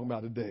what I'm talking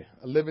about today,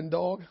 a living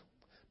dog,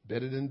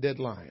 better than a dead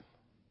lion.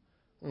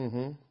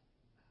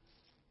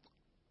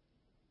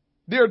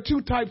 There are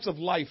two types of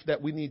life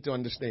that we need to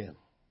understand.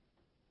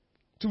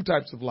 Two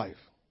types of life.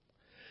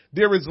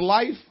 There is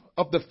life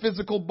of the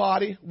physical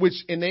body,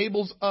 which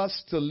enables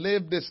us to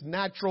live this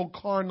natural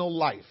carnal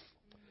life.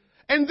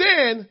 And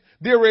then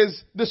there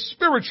is the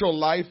spiritual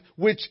life,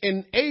 which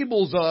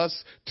enables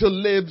us to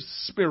live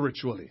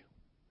spiritually.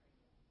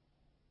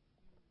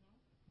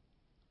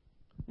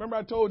 Remember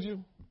I told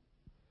you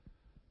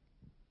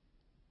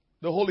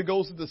the Holy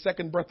Ghost is the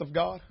second breath of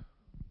God?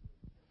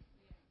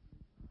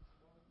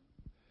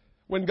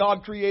 When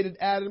God created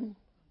Adam,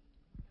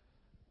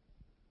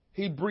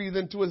 He breathed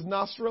into his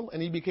nostril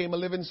and he became a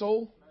living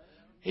soul.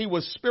 He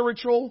was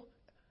spiritual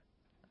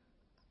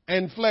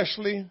and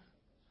fleshly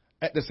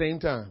at the same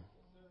time.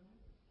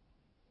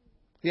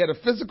 He had a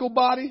physical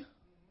body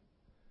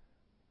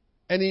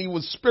and he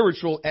was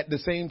spiritual at the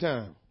same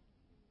time.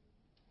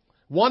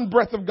 One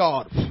breath of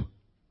God.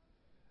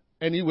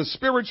 And he was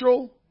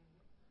spiritual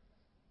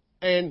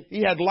and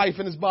he had life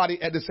in his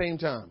body at the same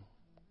time.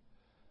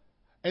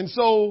 And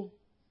so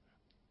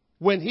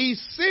when he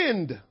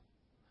sinned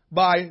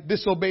by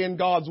disobeying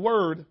God's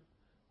word,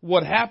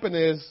 what happened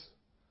is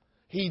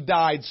he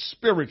died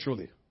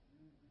spiritually.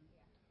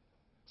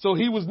 So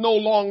he was no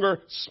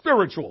longer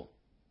spiritual.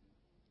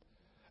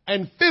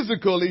 And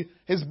physically,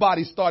 his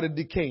body started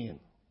decaying.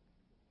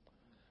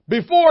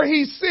 Before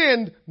he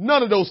sinned,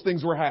 none of those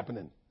things were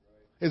happening.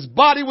 His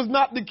body was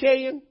not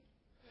decaying,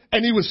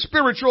 and he was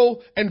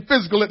spiritual and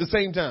physical at the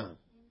same time.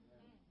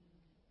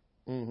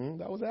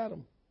 That was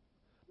Adam.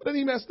 But then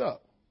he messed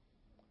up.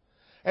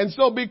 And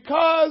so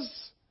because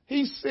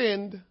he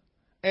sinned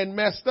and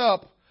messed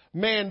up,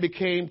 man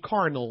became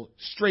carnal,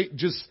 straight,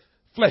 just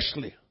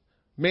fleshly.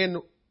 Man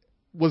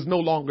was no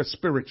longer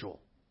spiritual.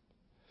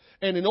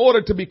 And in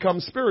order to become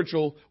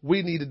spiritual,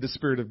 we needed the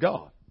Spirit of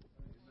God.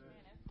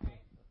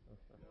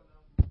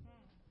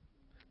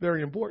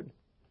 Very important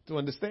to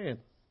understand.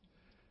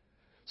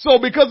 So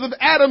because of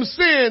Adam's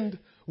sin,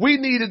 we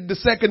needed the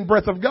second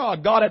breath of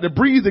God. God had to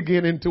breathe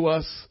again into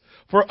us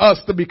for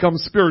us to become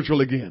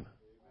spiritual again.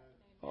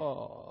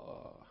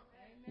 Oh,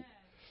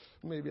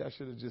 maybe I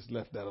should have just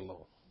left that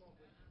alone.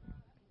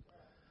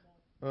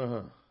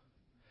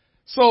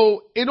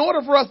 So in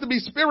order for us to be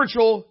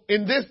spiritual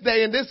in this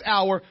day, in this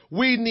hour,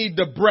 we need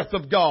the breath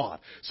of God.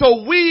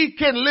 So we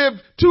can live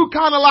two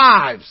kind of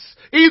lives.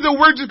 Either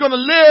we're just going to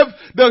live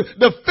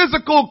the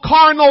physical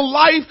carnal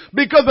life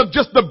because of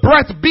just the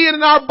breath being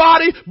in our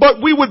body, but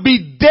we would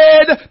be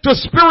dead to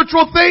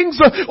spiritual things,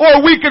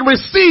 or we can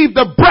receive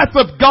the breath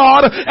of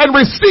God and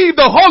receive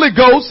the Holy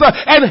Ghost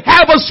and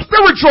have a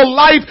spiritual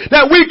life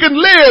that we can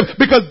live,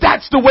 because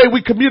that's the way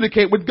we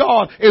communicate with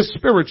God, is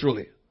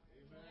spiritually.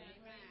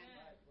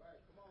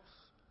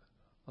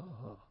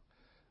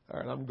 All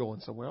right, I'm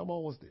going somewhere. I'm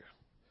almost there.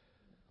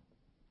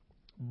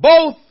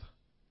 Both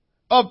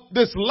of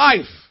this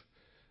life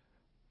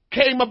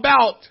came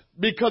about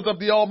because of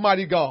the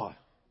Almighty God.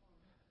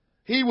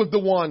 He was the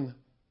one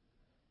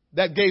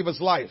that gave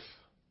us life.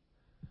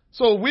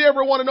 So if we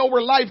ever want to know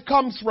where life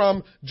comes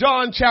from,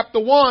 John chapter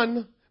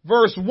 1,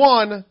 verse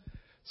 1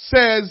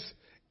 says,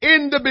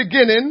 in the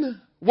beginning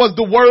was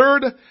the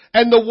Word,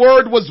 and the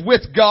Word was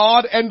with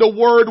God, and the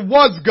Word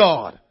was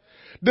God.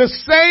 The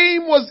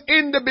same was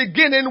in the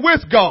beginning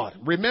with God.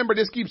 Remember,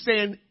 this keeps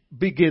saying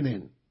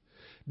beginning.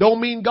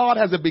 don't mean God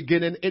has a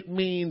beginning. It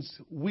means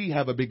we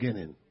have a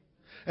beginning.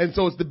 And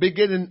so it's the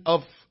beginning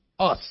of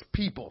us,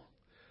 people.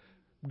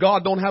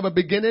 God don't have a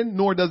beginning,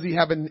 nor does he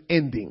have an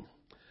ending.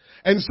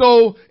 And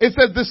so it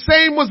says the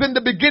same was in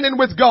the beginning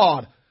with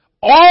God.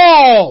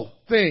 All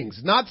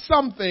things, not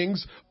some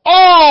things,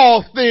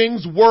 all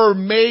things were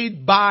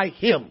made by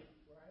him.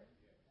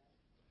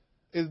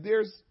 Is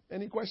there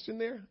any question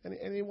there?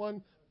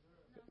 Anyone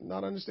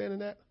not understanding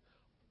that?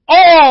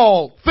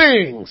 All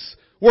things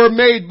were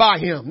made by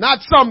him, not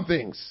some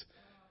things.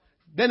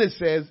 Then it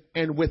says,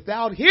 and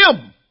without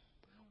him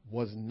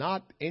was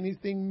not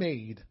anything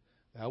made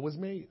that was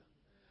made.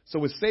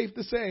 So it's safe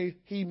to say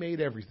he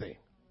made everything.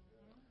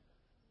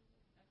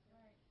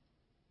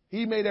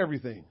 He made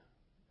everything.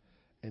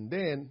 And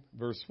then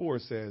verse 4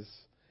 says,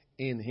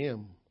 in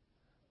him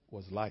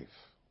was life.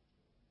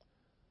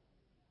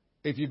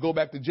 If you go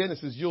back to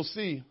Genesis, you'll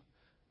see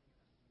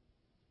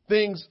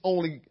things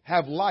only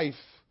have life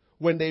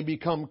when they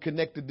become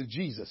connected to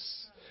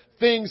Jesus.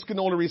 Things can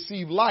only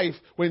receive life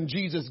when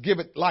Jesus give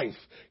it life.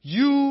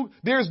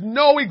 There's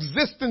no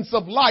existence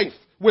of life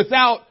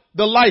without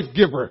the life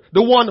giver,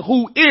 the one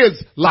who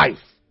is life.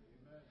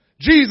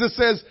 Jesus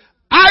says,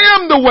 I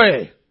am the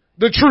way,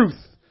 the truth,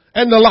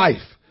 and the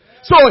life.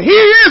 So he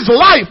is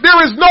life.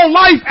 There is no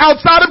life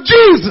outside of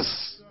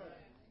Jesus.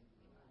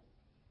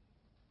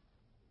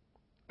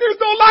 There's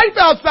no life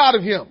outside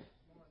of him.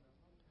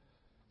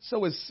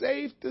 So it's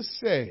safe to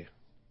say,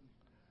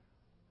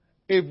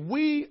 if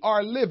we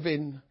are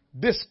living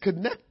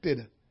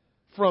disconnected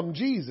from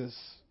Jesus,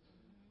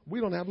 we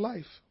don't have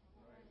life.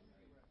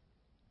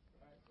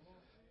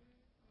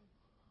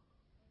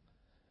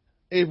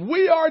 If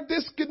we are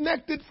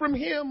disconnected from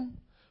him,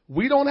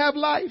 we don't have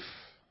life.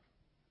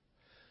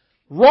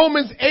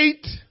 Romans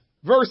 8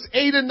 verse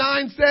 8 and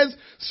 9 says,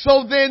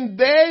 so then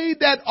they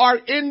that are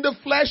in the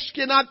flesh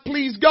cannot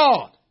please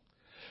God.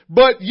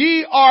 But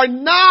ye are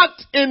not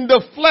in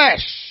the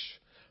flesh,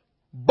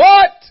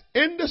 but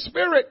in the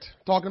Spirit.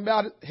 Talking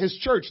about his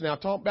church now.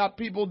 Talking about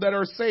people that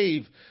are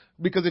saved.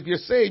 Because if you're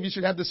saved, you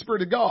should have the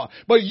Spirit of God.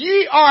 But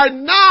ye are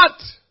not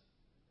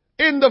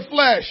in the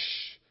flesh,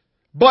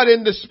 but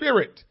in the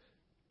Spirit.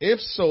 If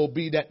so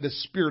be that the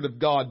Spirit of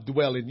God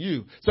dwell in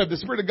you. So if the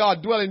Spirit of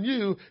God dwell in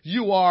you,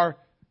 you are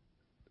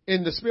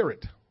in the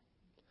Spirit.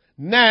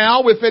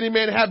 Now, if any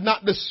man have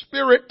not the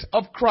Spirit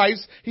of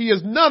Christ, he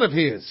is none of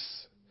his.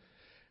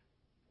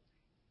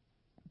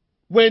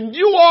 When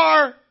you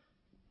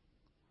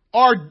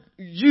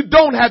you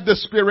don't have the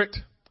Spirit,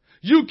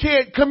 you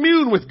can't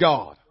commune with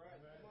God.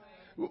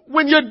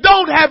 When you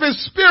don't have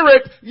his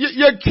Spirit, you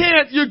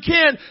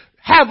can't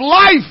have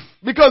life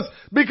because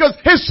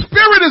his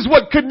Spirit is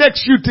what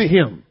connects you to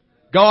him.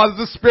 God is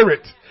the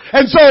Spirit.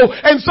 And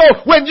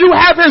so when you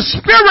have his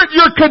Spirit,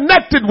 you're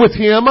connected with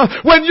him.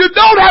 When you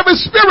don't have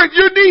his Spirit,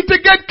 you need to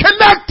get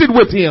connected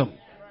with him.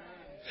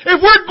 If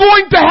we're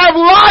going to have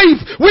life,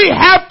 we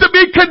have to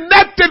be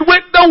connected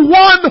with the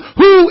one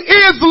who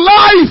is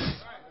life.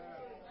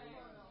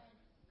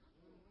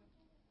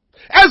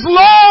 As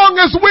long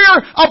as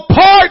we're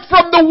apart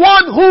from the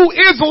one who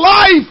is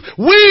life,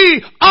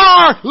 we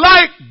are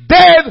like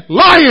dead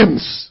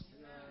lions.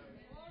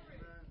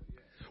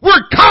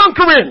 We're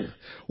conquering.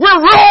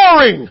 We're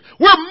roaring.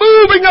 We're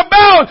moving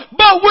about,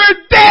 but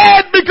we're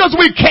dead because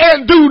we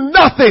can't do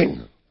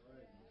nothing.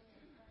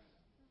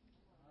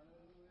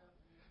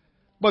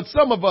 But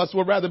some of us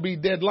would rather be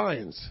dead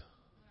lions.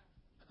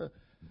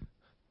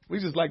 We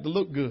just like to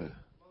look good.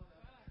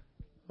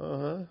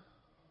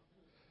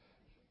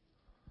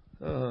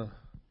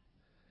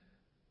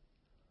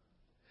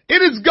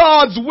 It is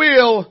God's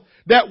will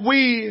that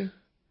we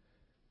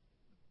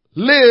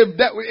live,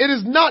 it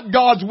is not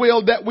God's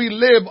will that we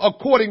live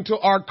according to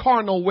our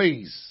carnal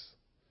ways.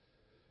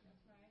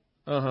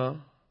 If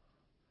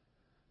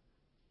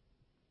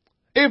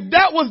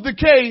that was the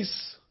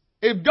case,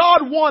 if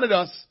God wanted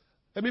us,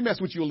 let me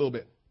mess with you a little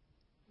bit.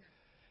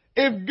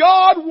 If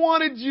God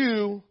wanted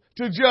you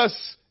to just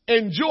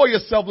enjoy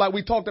yourself like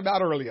we talked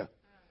about earlier,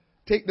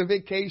 take the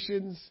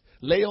vacations,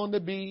 lay on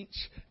the beach,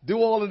 do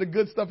all of the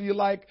good stuff you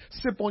like,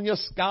 sip on your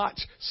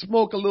scotch,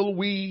 smoke a little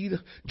weed,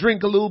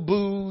 drink a little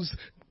booze,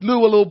 do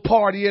a little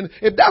partying.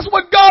 If that's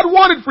what God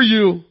wanted for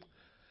you,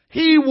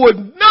 he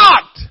would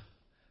not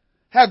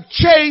have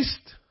chased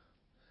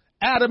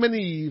Adam and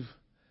Eve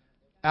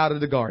out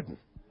of the garden.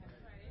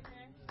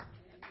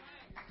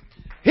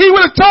 He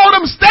would have told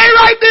them, stay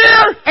right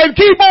there and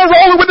keep on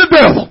rolling with the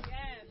devil.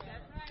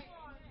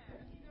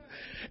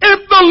 If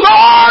the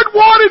Lord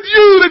wanted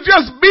you to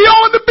just be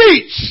on the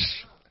beach,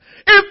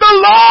 if the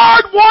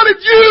Lord wanted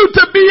you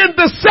to be in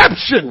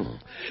deception,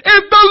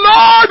 if the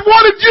Lord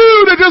wanted you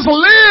to just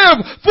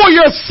live for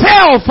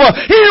yourself,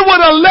 he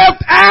would have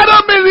left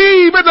Adam and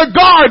Eve in the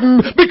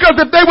garden, because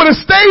if they would have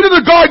stayed in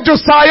the garden,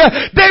 Josiah,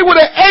 they would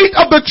have ate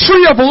of the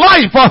tree of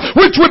life,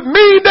 which would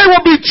mean they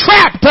would be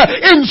trapped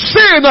in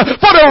sin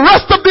for the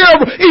rest of their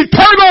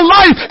eternal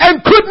life and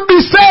couldn't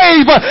be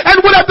saved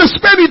and would have to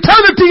spend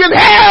eternity in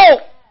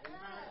hell.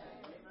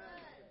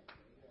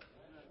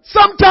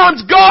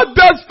 Sometimes God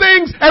does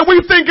things and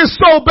we think it's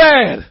so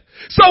bad.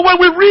 So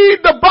when we read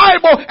the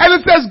Bible and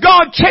it says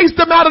God chased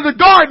them out of the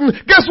garden,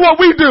 guess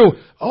what we do?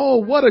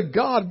 Oh, what a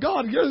God.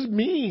 God, you're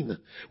mean.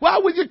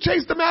 Why would you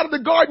chase them out of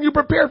the garden you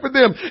prepared for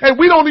them? And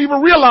we don't even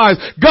realize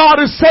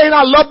God is saying,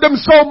 I love them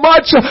so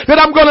much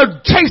that I'm going to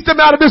chase them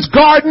out of this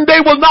garden.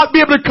 They will not be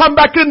able to come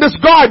back in this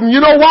garden.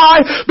 You know why?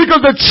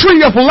 Because the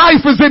tree of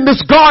life is in this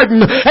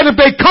garden. And if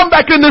they come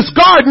back in this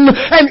garden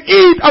and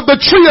eat of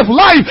the tree of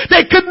life,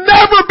 they could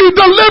never be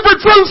delivered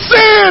from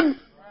sin.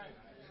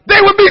 They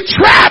would be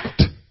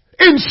trapped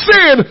in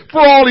sin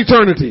for all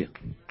eternity.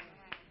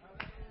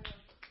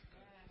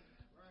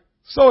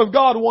 So if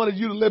God wanted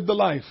you to live the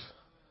life,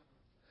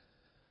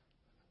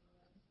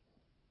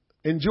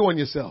 enjoying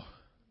yourself,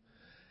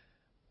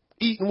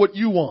 eating what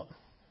you want,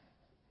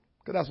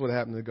 because that's what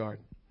happened in the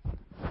garden.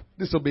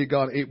 Disobeyed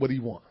God and ate what he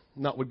wanted,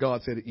 not what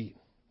God said to eat.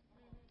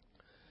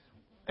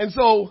 And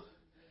so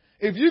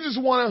if you just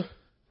want to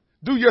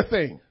do your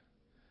thing,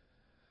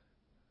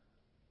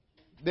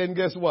 then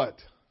guess what?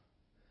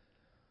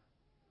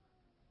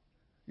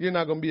 You're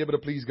not going to be able to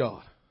please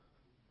God.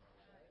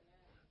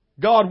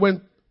 God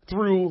went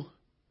through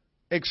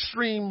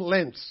extreme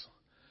lengths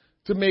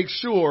to make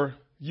sure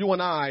you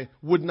and I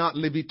would not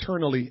live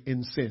eternally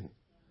in sin.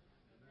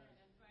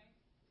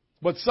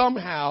 But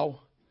somehow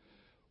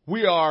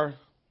we are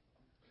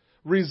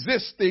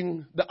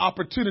resisting the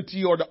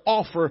opportunity or the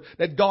offer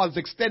that God's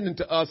extending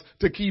to us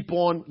to keep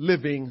on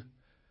living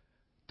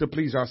to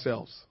please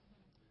ourselves.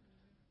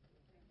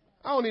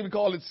 I don't even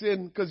call it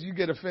sin because you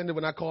get offended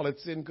when I call it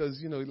sin because,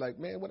 you know, you're like,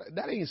 man,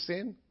 that ain't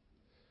sin.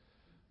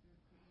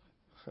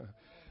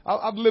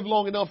 I've lived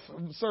long enough,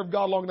 served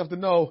God long enough to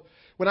know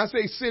when I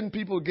say sin,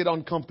 people get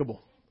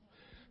uncomfortable.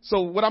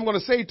 So what I'm going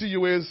to say to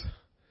you is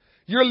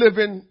you're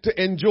living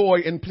to enjoy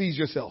and please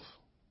yourself.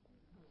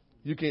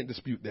 You can't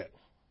dispute that.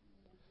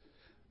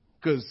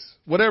 Because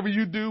whatever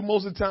you do,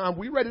 most of the time,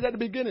 we read it at the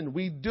beginning.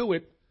 We do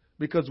it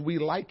because we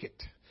like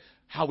it,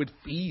 how it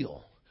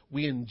feels.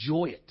 We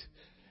enjoy it.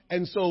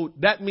 And so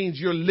that means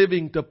you're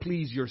living to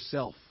please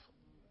yourself.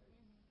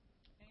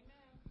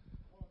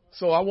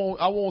 So I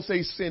won't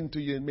say sin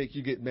to you and make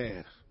you get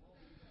mad.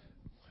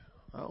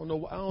 I don't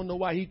know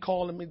why he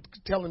calling me,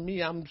 telling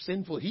me I'm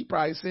sinful. He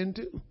probably sinned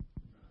too.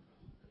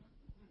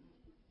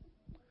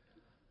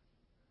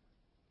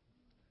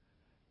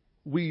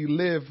 We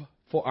live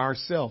for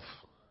ourselves.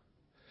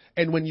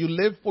 And when you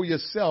live for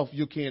yourself,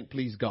 you can't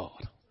please God.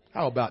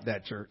 How about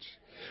that, church?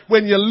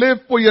 When you live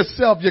for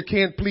yourself, you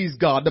can't please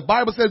God. The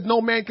Bible says no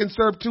man can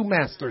serve two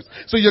masters.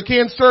 So you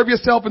can't serve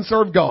yourself and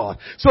serve God.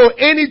 So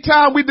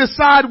anytime we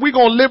decide we're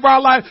going to live our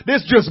life,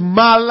 this is just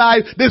my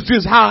life. This is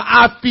just how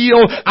I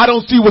feel. I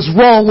don't see what's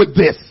wrong with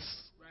this.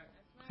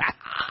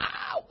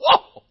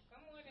 Whoa.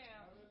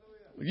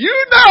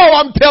 You know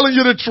I'm telling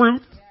you the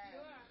truth.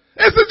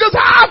 This is just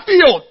how I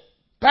feel.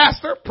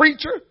 Pastor,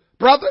 preacher,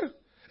 brother.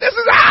 This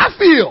is how I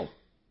feel.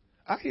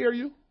 I hear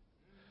you.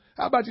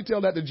 How about you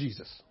tell that to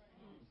Jesus?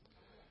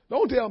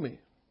 Don't tell me.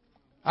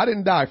 I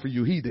didn't die for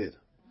you. He did.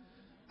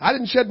 I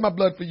didn't shed my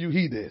blood for you.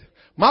 He did.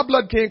 My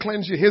blood can't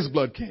cleanse you. His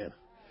blood can.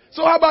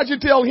 So how about you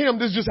tell him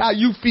this is just how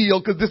you feel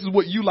because this is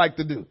what you like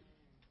to do.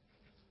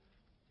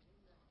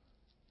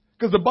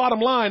 Because the bottom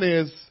line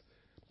is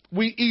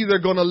we either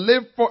going to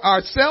live for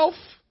ourselves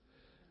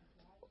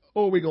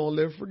or we're going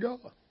to live for God.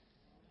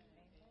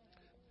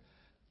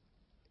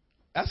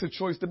 That's a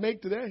choice to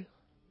make today.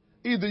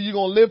 Either you're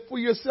going to live for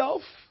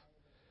yourself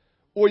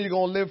or you're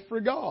going to live for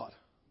God.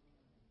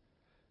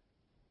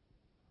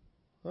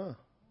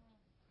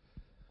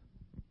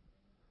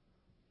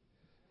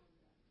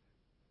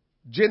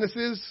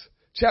 Genesis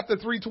chapter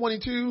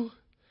 3:22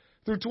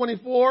 through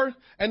 24.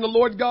 And the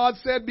Lord God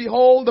said,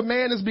 behold, the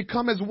man is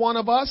become as one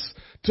of us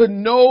to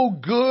know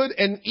good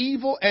and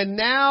evil. And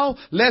now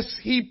lest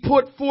he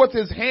put forth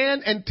his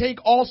hand and take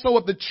also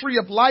of the tree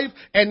of life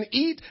and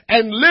eat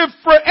and live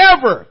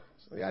forever.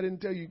 I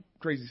didn't tell you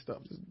crazy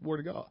stuff. This is the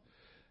word of God.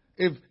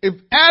 If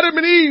Adam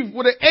and Eve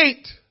would have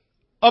ate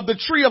of the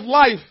tree of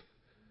life,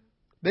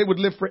 they would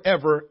live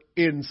forever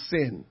in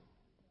sin.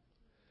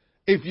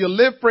 If you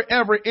live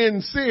forever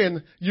in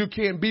sin, you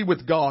can't be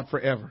with God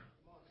forever.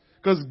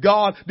 Because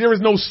God, there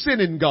is no sin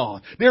in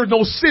God. There is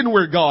no sin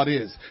where God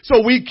is.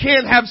 So we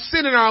can't have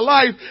sin in our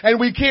life and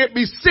we can't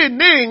be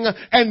sinning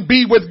and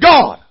be with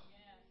God.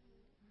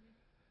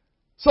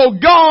 So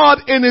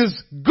God in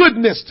his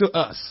goodness to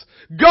us,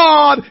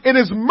 God in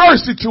his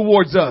mercy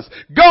towards us,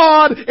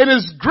 God in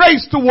his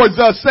grace towards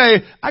us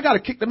say, I got to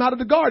kick them out of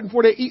the garden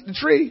before they eat the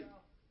tree.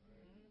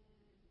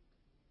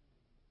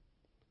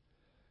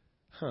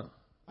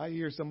 I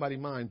hear somebody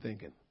mind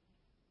thinking,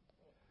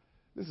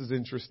 this is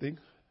interesting.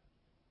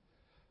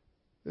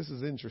 This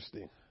is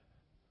interesting.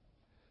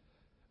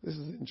 This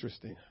is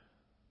interesting.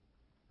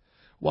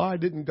 Why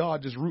didn't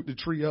God just root the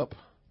tree up,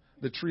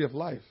 the tree of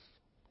life,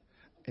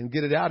 and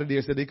get it out of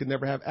there so they could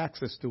never have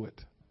access to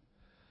it?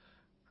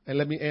 And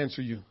let me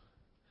answer you.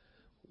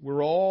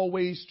 We're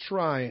always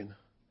trying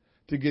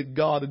to get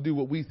God to do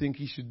what we think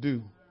he should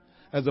do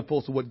as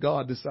opposed to what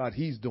God decides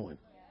he's doing.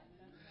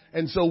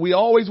 And so we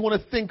always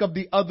want to think of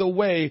the other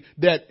way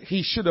that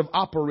he should have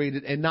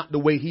operated and not the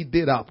way he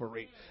did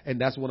operate. And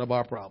that's one of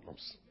our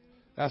problems.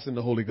 That's in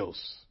the Holy Ghost.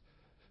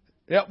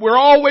 Yeah, we're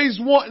always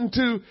wanting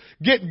to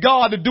get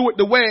God to do it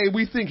the way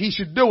we think he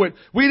should do it.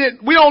 We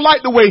don't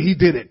like the way he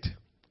did it.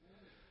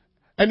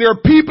 And there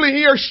are people in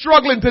here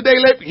struggling today.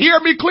 Hear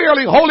me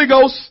clearly, Holy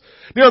Ghost.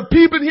 There are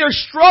people in here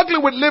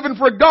struggling with living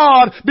for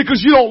God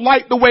because you don't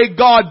like the way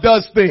God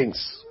does things.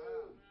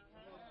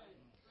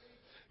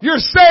 You're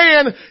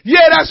saying,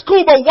 yeah, that's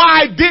cool, but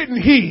why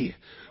didn't he?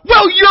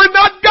 Well, you're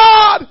not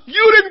God.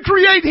 You didn't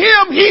create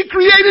him. He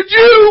created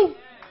you.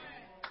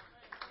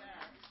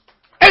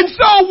 And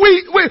so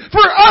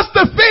for us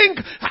to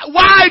think,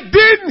 why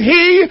didn't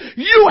he?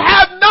 You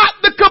have not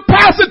the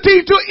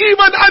capacity to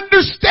even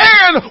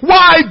understand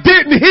why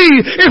didn't he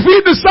if he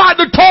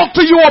decided to talk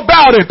to you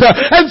about it.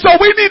 And so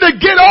we need to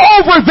get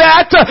over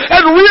that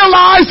and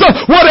realize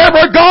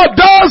whatever God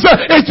does,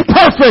 it's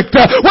perfect.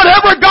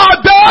 Whatever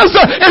God does,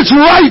 it's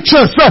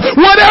righteous.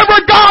 Whatever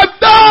God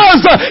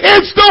does,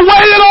 it's the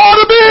way it ought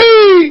to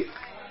be.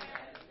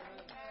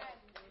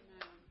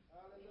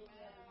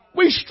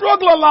 We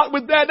struggle a lot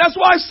with that. That's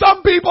why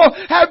some people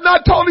have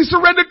not totally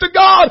surrendered to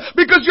God,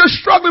 because you're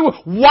struggling with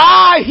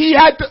why he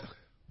had to.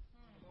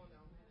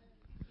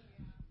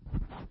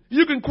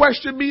 You can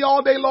question me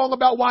all day long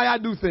about why I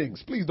do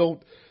things. Please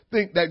don't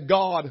think that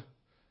God,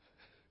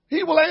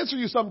 he will answer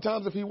you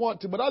sometimes if he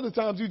wants to, but other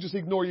times you just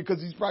ignore you because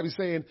he's probably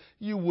saying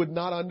you would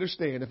not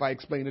understand if I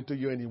explained it to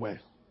you anyway.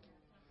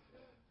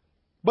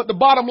 But the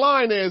bottom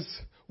line is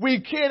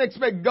we can't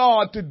expect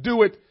God to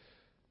do it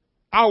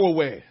our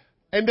way.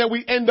 And then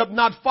we end up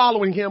not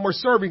following him or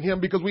serving him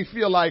because we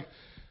feel like,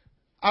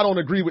 I don't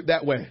agree with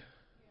that way.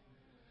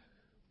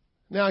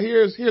 Now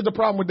here's the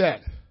problem with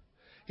that.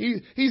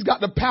 He's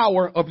got the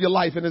power of your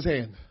life in his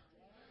hand.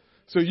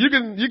 So you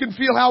can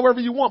feel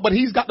however you want, but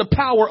he's got the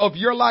power of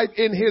your life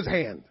in his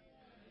hand.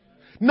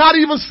 Not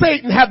even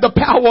Satan had the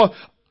power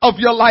of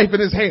your life in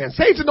his hand.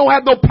 Satan don't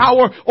have no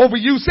power over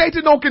you.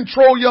 Satan don't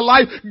control your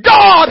life.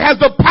 God has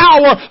the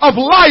power of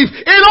life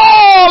in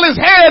all his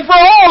hand for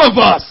all of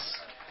us.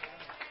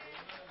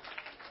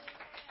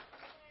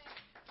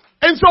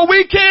 And so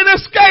we can't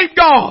escape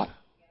God.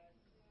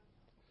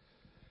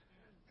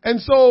 And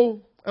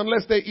so,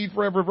 unless they eat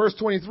forever, verse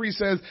 23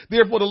 says,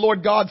 therefore the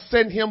Lord God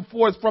sent him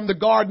forth from the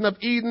Garden of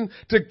Eden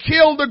to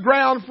kill the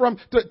ground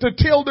to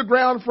till the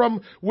ground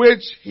from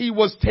which he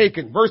was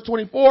taken. Verse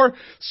 24,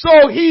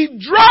 so he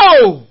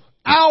drove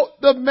out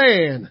the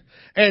man,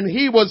 and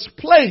he was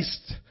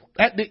placed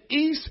at the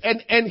east,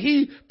 and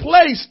he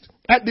placed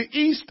at the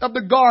east of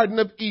the Garden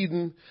of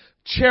Eden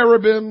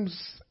cherubims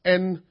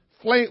and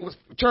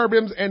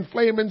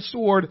flaming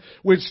sword,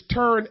 which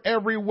turn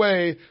every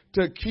way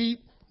to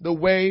keep the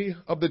way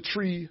of the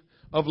tree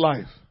of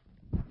life.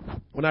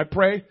 When I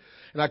pray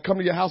and I come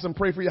to your house and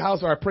pray for your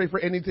house, or I pray for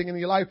anything in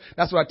your life,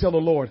 that's what I tell the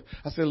Lord.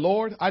 I say,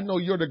 Lord, I know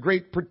you're the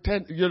great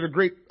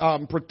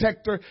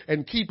protector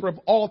and keeper of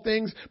all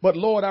things. But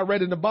Lord, I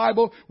read in the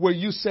Bible where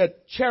you said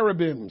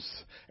cherubims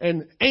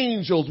and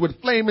angels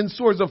with flaming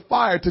swords of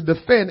fire to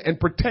defend and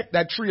protect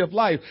that tree of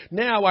life.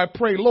 Now I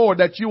pray, Lord,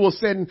 that you will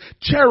send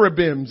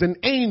cherubims and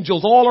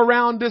angels all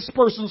around this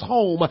person's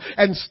home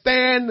and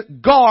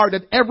stand guard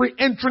at every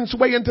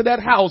entranceway into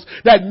that house,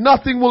 that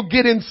nothing will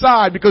get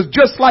inside. Because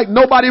just like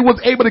nobody was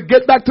able to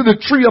get back to the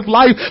tree of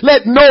life,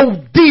 let no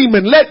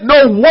demon, let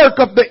no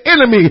work of the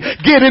enemy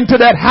get into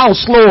that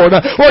house, Lord,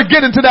 or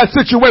get into that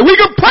situation. We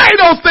can pray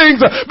those things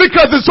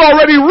because it's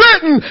already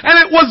written and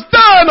it was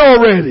done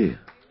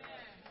already.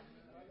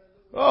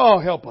 Oh,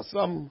 help us.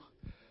 I'm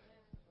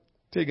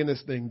taking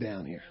this thing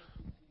down here.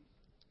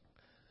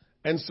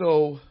 And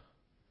so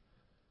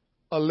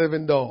a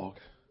living dog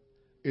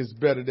is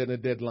better than a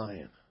dead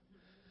lion.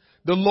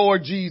 The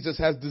Lord Jesus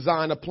has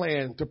designed a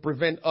plan to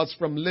prevent us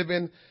from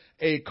living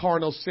a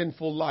carnal,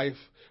 sinful life,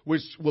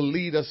 which will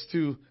lead us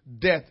to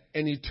death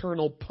and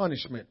eternal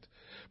punishment.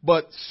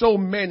 But so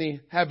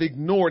many have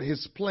ignored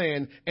his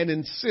plan and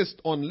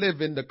insist on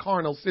living the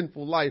carnal,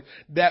 sinful life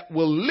that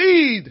will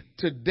lead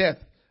to death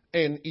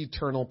and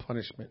eternal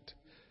punishment.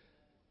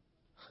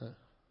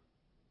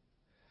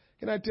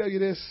 Can I tell you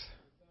this?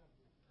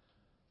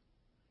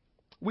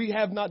 We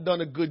have not done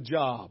a good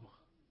job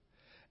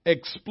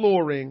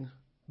exploring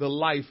the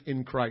life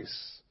in Christ,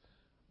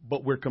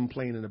 but we're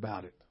complaining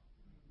about it.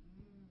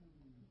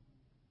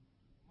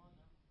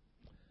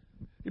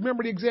 You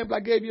remember the example I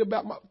gave you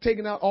about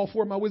taking out all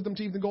 4 of my wisdom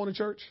teeth and going to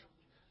church?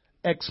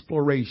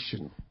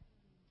 Exploration.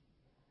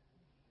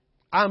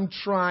 I'm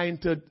trying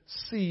to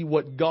see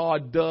what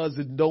God does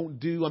and don't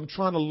do. I'm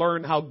trying to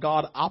learn how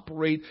God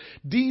operates.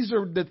 This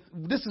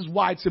is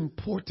why it's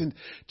important.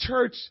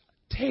 Church,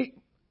 take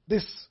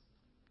this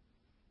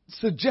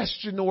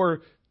suggestion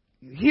or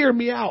hear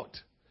me out.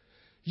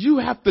 You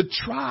have to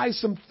try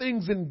some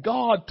things in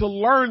God to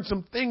learn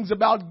some things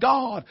about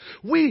God.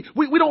 We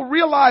don't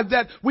realize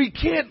that we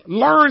can't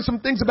learn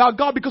some things about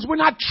God because we're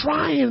not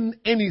trying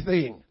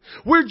anything.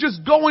 We're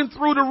just going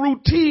through the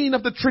routine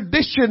of the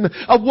tradition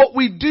of what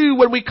we do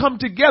when we come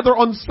together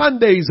on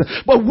Sundays.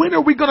 But when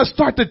are we going to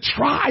start to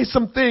try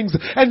some things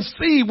and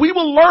see? We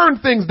will learn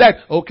things that,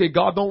 okay,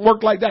 God don't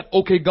work like that.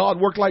 Okay, God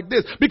work like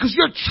this. Because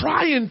you're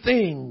trying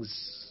things.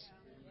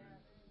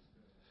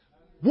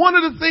 One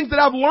of the things that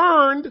I've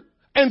learned,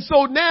 and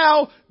so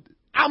now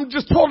I'm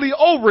just totally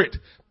over it.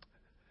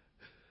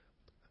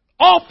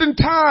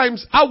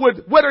 Oftentimes I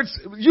would, whether it's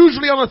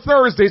usually on a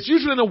Thursday, it's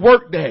usually on a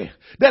work day,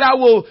 that I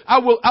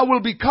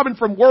will be coming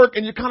from work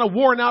and you're kind of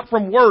worn out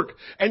from work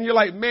and you're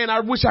like, man,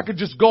 I wish I could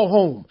just go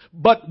home.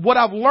 But what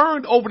I've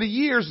learned over the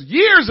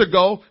years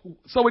ago,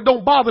 so it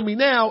don't bother me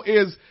now,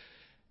 is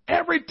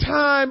every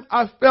time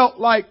I felt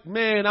like,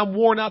 man, I'm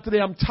worn out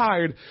today, I'm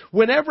tired,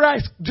 whenever I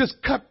just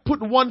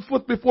put one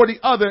foot before the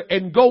other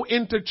and go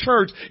into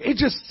church, it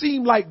just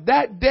seemed like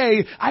that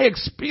day I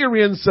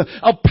experienced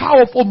a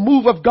powerful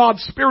move of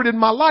God's Spirit in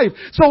my life.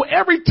 So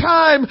every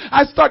time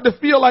I start to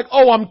feel like,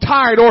 oh, I'm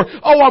tired or,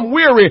 oh, I'm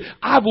weary,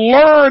 I've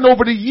learned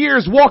over the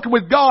years walking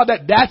with God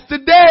that that's the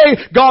day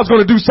God's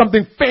going to do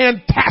something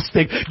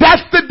fantastic.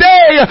 That's the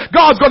day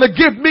God's going to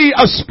give me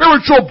a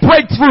spiritual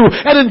breakthrough,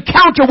 an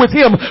encounter with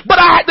Him.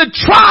 But I had to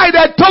try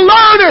that to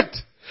learn it.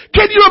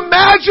 Can you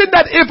imagine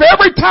that if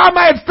every time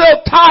I had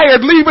felt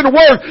tired leaving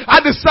work, I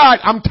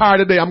decide I'm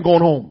tired today, I'm going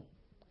home?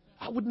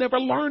 I would never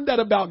learn that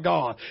about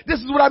God.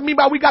 This is what I mean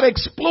by we got to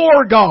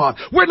explore God.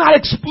 We're not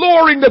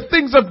exploring the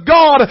things of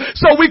God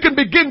so we can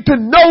begin to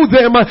know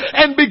them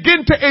and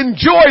begin to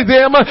enjoy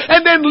them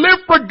and then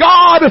live for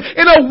God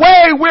in a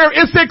way where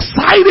it's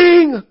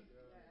exciting.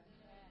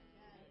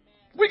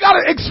 We got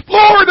to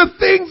explore the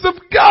things of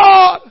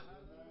God.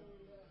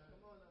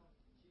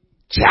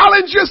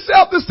 Challenge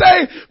yourself to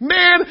say,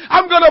 man,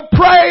 I'm going to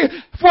pray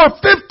for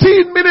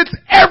 15 minutes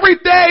every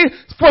day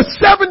for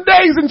 7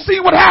 days and see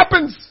what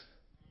happens.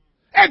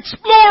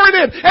 Exploring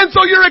it. And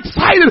so you're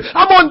excited.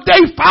 I'm on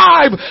day 5.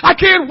 I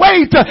can't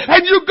wait.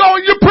 And you go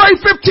and you pray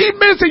 15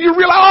 minutes and you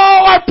realize,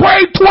 oh, I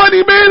prayed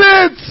 20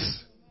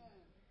 minutes.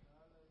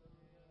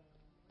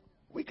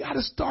 We got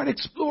to start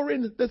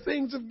exploring the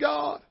things of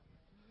God.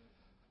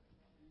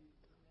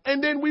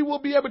 And then we will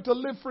be able to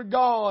live for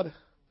God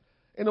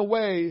in a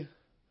way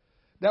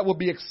that will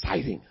be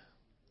exciting.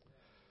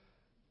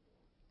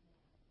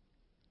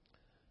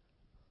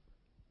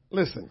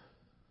 Listen.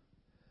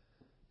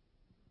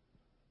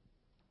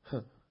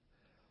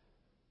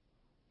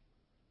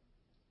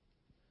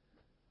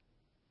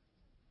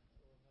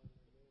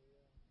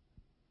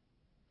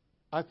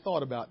 I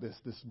thought about this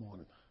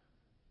morning.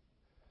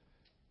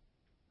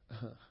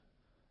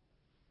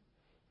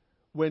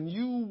 When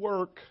you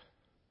work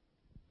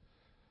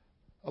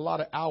a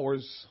lot of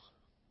hours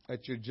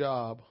at your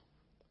job,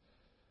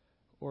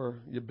 or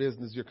your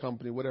business, your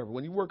company, whatever.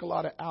 When you work a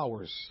lot of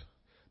hours,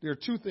 there are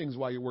two things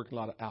why you're working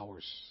a lot of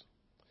hours.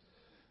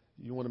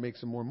 You want to make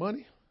some more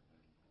money,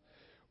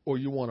 or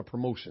you want a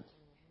promotion.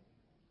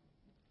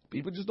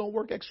 People just don't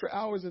work extra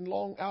hours and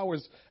long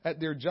hours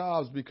at their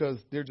jobs because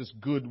they're just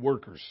good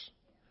workers.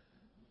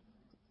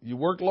 You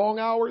work long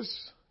hours,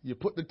 you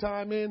put the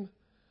time in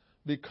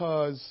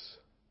because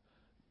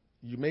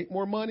you make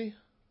more money,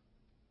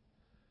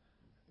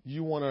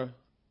 you want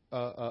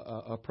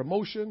a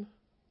promotion.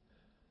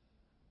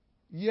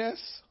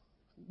 Yes,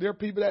 there are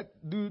people that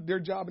do their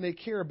job and they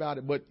care about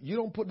it, but you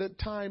don't put the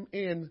time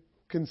in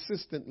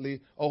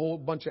consistently a whole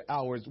bunch of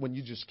hours when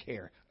you just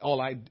care.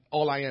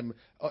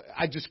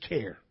 I just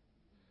care.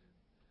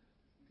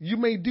 You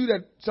may do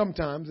that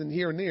sometimes and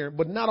here and there,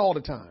 but not all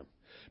the time.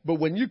 But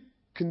when you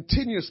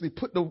continuously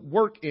put the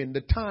work in, the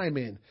time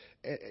in,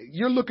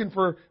 you're looking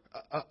for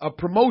a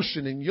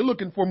promotion and you're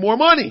looking for more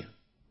money.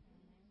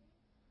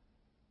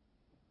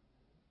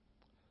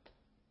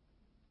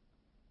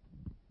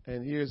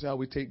 And here's how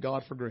we take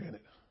God for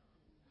granted.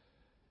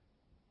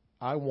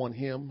 I want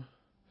Him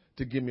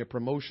to give me a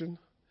promotion.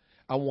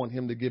 I want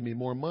Him to give me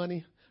more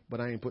money, but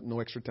I ain't putting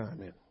no extra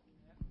time in.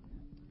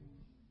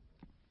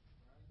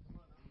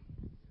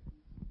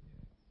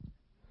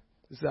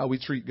 This is how we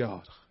treat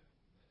God.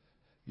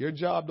 Your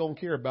job don't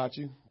care about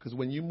you because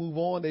when you move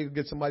on, they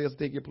get somebody else to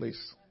take your place.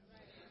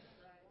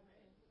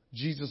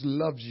 Jesus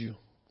loves you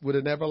with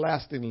an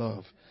everlasting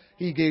love.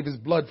 He gave His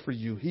blood for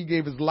you. He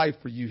gave His life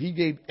for you. He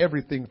gave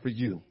everything for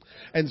you.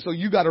 And so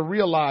you got to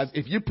realize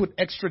if you put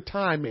extra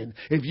time in,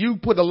 if you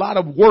put a lot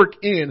of work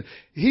in,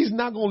 He's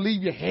not going to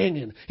leave you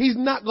hanging. He's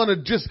not going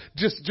to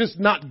just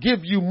not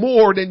give you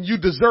more than you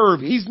deserve.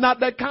 He's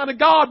not that kind of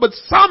God. But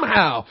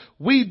somehow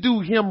we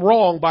do Him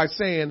wrong by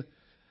saying,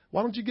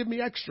 why don't you give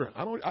me extra?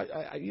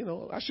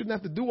 I shouldn't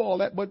have to do all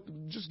that, but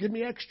just give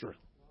me extra.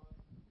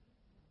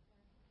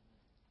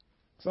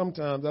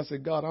 Sometimes I say,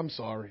 God, I'm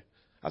sorry.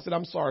 I said,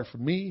 I'm sorry for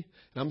me,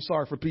 and I'm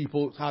sorry for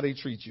people, how they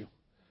treat you.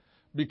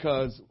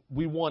 Because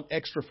we want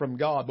extra from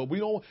God, but we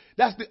don't.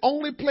 That's the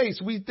only place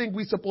we think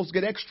we're supposed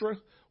to get extra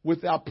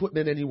without putting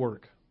in any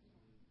work.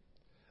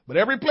 But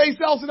every place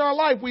else in our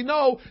life, we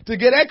know to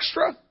get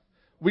extra,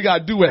 we got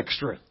to do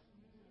extra.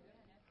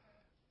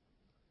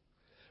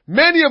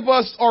 Many of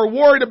us are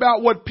worried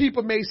about what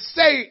people may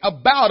say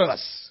about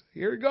us.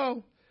 Here we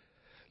go.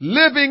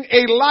 Living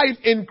a life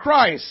in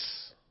Christ,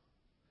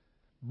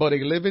 but a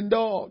living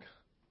dog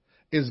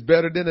is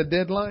better than a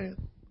dead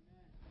lion.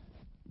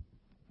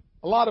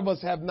 A lot of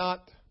us have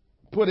not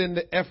put in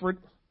the effort.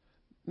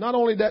 Not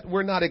only that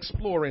we're not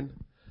exploring,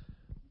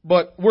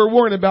 but we're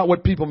worrying about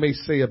what people may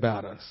say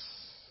about us.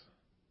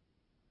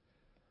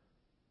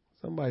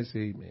 Somebody say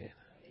amen.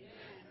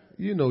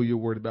 You know you're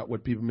worried about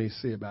what people may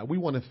say about us. We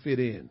want to fit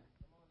in.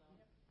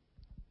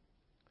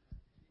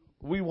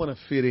 We want to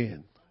fit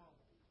in.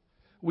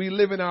 We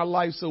live in our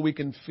life so we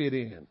can fit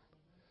in.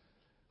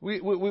 We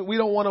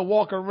don't want to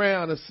walk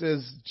around and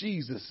says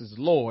Jesus is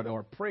Lord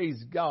or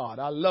praise God.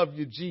 I love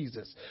you,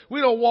 Jesus.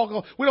 We don't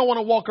want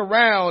to walk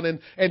around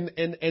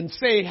and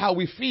say how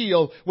we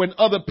feel when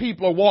other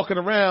people are walking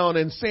around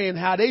and saying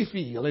how they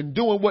feel and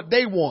doing what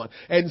they want.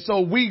 And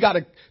so we got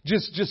to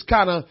just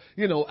kind of,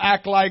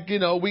 act like,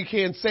 we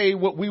can't say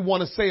what we want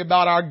to say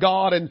about our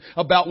God and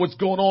about what's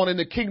going on in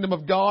the kingdom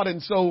of God.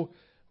 And so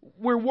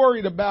we're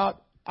worried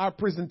about our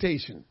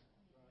presentation.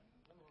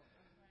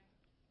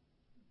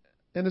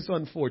 And it's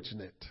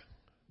unfortunate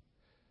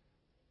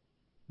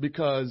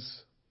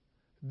because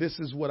this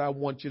is what I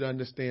want you to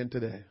understand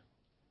today.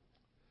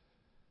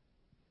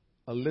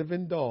 A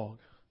living dog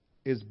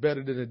is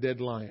better than a dead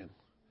lion.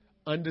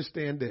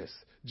 Understand this.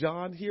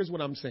 John, here's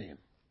what I'm saying.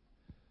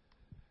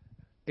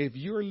 If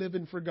you're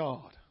living for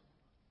God,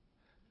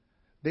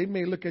 they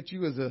may look at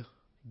you as a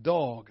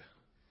dog,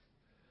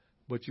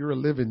 but you're a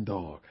living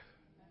dog.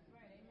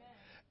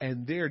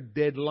 And they're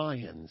dead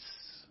lions.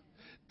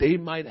 They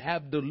might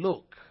have the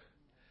look.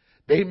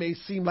 They may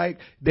seem like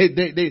they're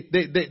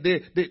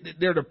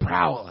the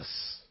prowess.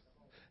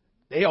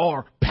 They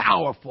are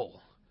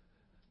powerful.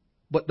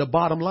 But the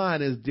bottom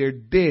line is they're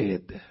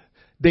dead.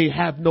 They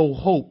have no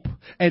hope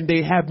and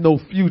they have no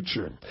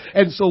future.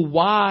 And so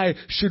why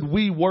should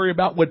we worry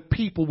about what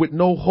people with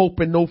no hope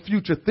and no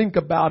future think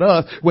about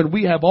us when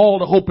we have all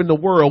the hope in the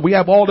world? We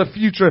have all the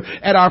future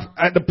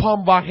at the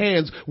palm of our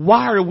hands.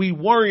 Why are we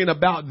worrying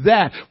about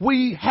that?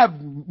 We have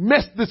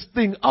messed this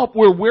thing up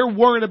where we're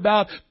worrying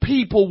about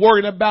people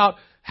worrying about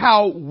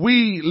how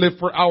we live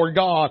for our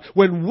God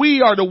when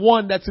we are the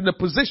one that's in the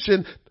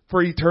position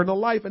for eternal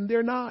life and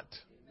they're not.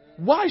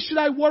 Why should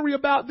I worry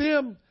about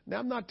them? Now,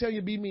 I'm not telling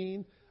you to be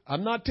mean.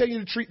 I'm not telling you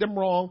to treat them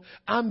wrong.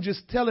 I'm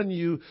just telling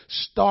you,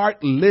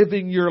 start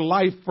living your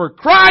life for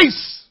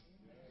Christ.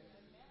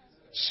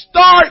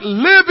 Start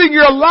living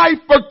your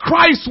life for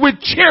Christ with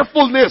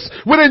cheerfulness,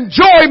 with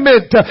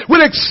enjoyment,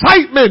 with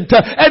excitement,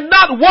 and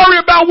not worry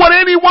about what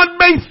anyone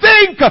may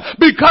think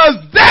because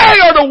they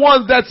are the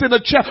ones that's in the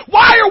chair.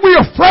 Why are we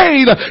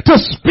afraid to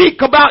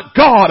speak about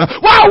God?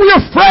 Why are we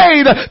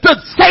afraid to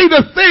say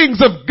the things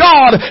of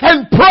God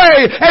and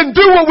pray and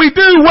do what we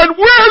do when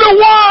we're the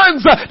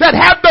ones that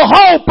have the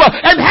hope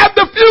and have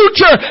the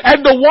future,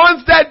 and the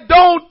ones that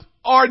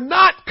are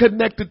not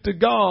connected to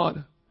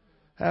God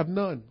have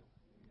none?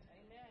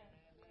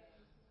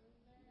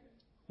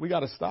 We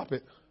got to stop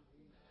it.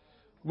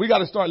 We got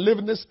to start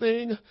living this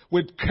thing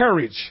with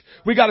courage.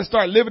 We got to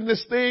start living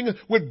this thing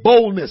with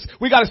boldness.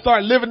 We got to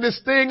start living this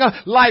thing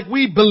like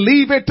we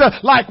believe it,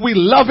 like we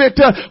love it,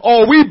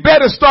 or we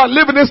better start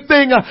living this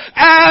thing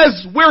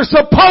as we're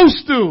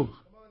supposed to.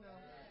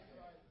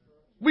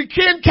 We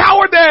can't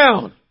cower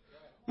down.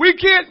 We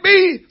can't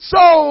be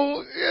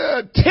so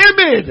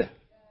timid.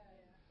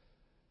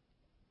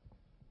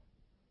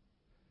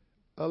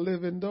 A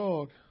living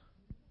dog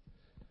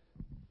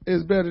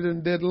is better than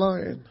a dead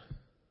lion.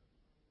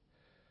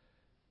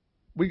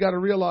 We got to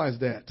realize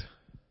that.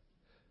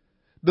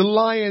 The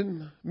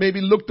lion may be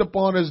looked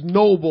upon as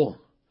noble,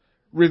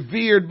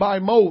 revered by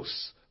most,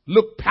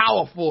 look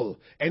powerful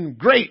and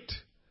great.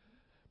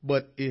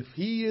 But if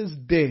he is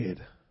dead,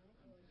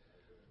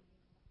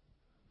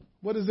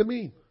 what does it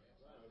mean?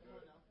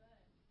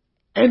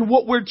 And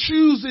what we're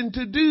choosing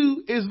to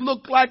do is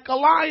look like a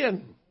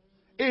lion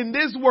in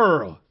this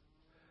world,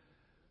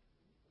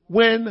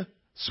 when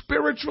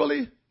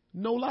spiritually,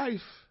 no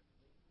life.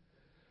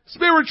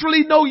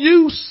 Spiritually, no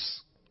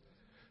use.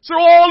 So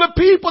all the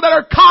people that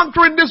are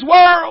conquering this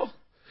world,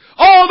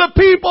 all the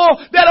people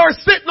that are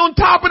sitting on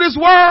top of this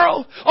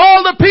world,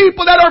 all the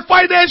people that are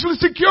financially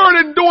secured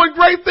and doing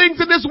great things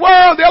in this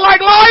world, they're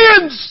like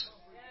lions.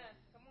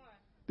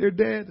 They're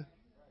dead.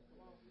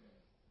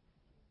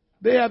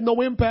 They have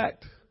no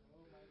impact.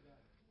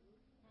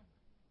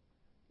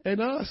 And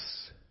us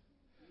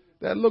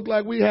that look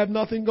like we have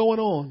nothing going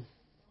on,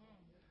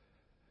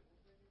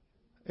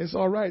 it's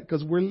all right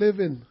because we're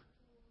living.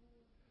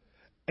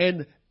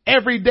 And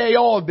every day,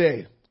 all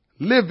day,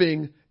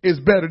 living is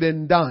better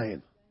than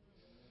dying.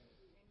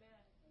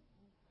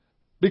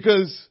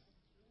 Because,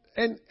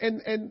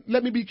 and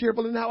let me be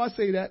careful in how I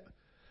say that.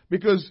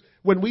 Because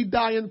when we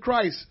die in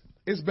Christ,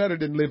 it's better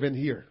than living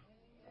here.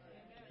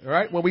 All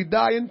right? When we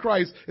die in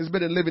Christ, it's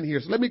better than living here.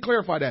 So let me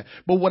clarify that.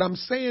 But what I'm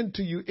saying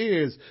to you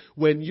is,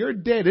 when you're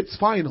dead, it's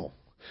final.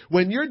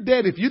 When you're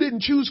dead, if you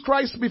didn't choose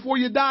Christ before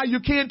you die, you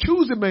can't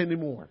choose him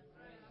anymore.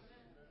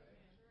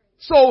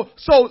 So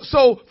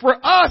for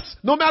us,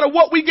 no matter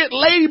what we get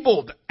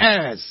labeled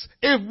as,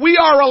 if we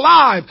are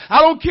alive,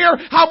 I don't care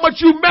how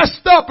much you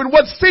messed up and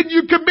what sin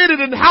you committed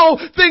and how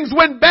things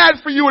went bad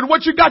for you and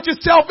what you got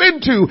yourself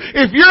into.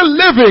 If you're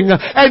living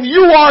and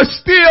you are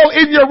still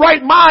in your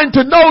right mind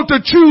to know to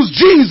choose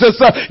Jesus,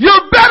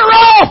 you're better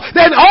off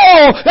than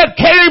all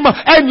that came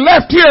and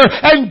left here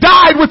and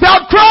died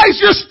without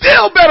Christ. You're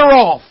still better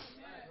off.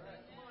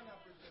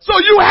 So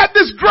you have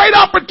this great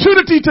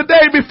opportunity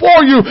today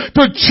before you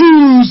to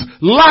choose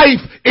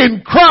life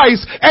in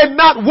Christ and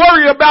not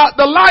worry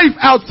about the life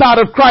outside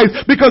of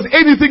Christ, because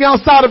anything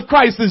outside of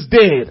Christ is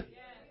dead.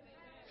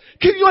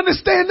 Can you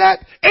understand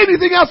that?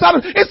 Anything outside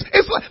of it's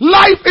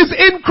life is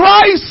in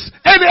Christ,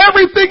 and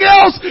everything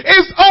else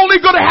is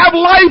only going to have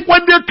life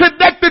when they're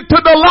connected to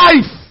the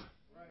life.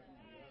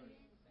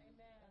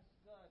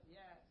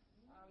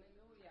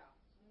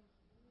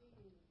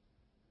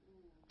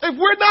 If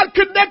we're not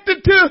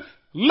connected to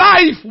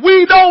life,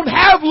 we don't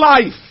have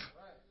life.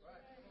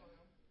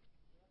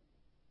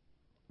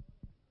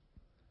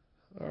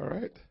 All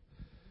right.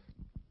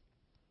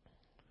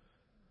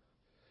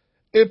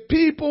 If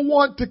people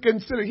want to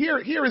consider,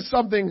 here is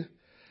something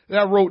that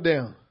I wrote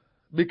down,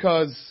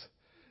 because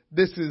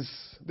this is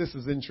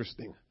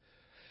interesting.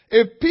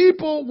 If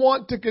people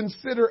want to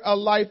consider a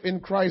life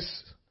in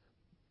Christ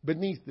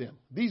beneath them,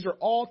 these are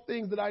all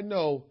things that I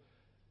know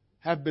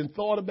have been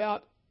thought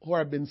about or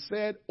have been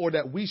said or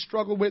that we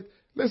struggle with.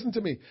 Listen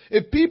to me.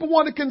 If people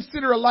want to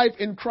consider a life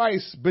in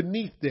Christ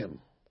beneath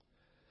them,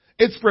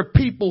 it's for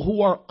people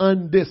who are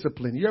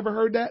undisciplined. You ever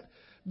heard that?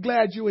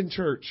 Glad you're in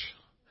church.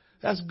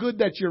 That's good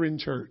that you're in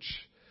church.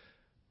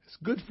 It's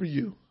good for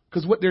you.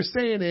 Because what they're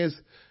saying is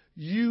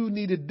you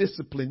needed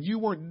discipline. You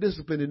weren't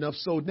disciplined enough.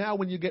 So now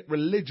when you get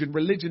religion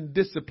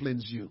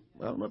disciplines you.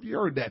 I don't know if you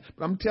heard that,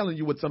 but I'm telling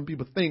you what some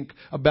people think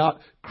about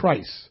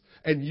Christ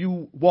and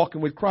you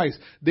walking with Christ.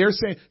 They're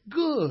saying,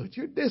 good,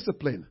 you're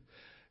disciplined.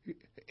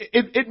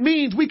 It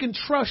means we can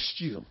trust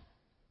you.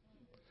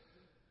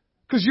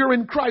 Because you're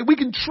in Christ. We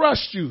can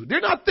trust you. They're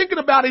not thinking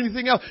about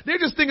anything else. They're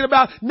just thinking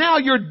about now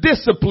you're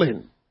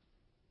disciplined.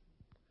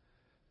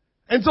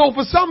 And so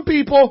for some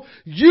people,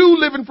 you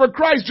living for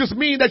Christ just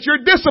means that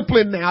you're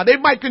disciplined now. They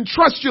might can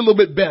trust you a little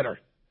bit better.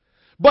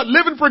 But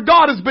living for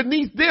God is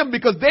beneath them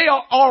because they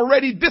are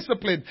already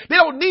disciplined. They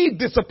don't need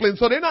discipline,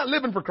 so they're not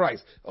living for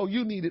Christ. Oh,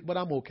 you need it, but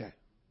I'm okay.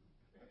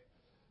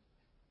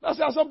 That's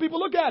how some people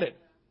look at it.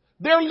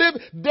 They're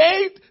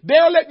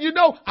letting you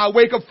know, I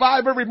wake up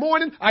 5 every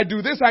morning. I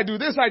do this, I do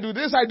this, I do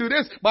this, I do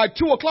this. By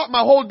 2 o'clock, my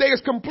whole day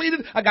is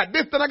completed. I got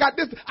this, then I got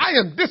this. I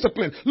am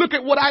disciplined. Look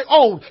at what I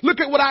own.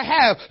 Look at what I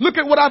have. Look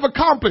at what I've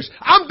accomplished.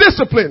 I'm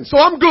disciplined, so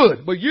I'm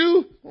good. But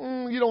you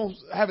don't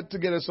have it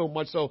together so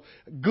much, so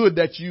good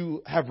that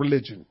you have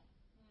religion.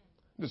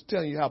 I'm just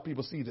telling you how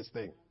people see this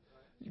thing.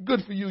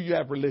 Good for you, you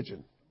have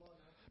religion.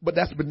 But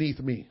that's beneath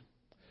me.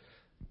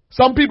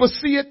 Some people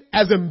see it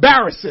as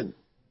embarrassing.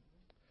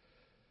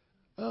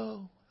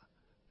 Oh,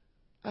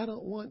 I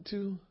don't want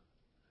to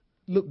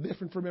look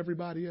different from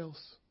everybody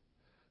else.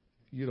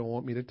 You don't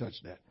want me to touch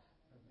that.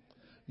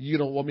 You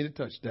don't want me to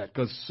touch that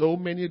because so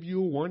many of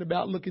you weren't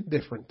about looking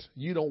different.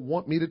 You don't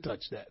want me to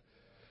touch that.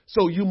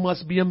 So you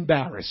must be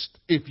embarrassed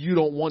if you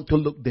don't want to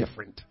look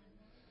different.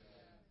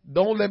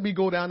 Don't let me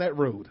go down that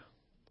road.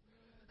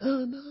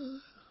 Oh, no.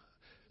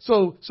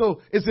 So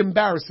it's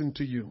embarrassing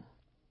to you.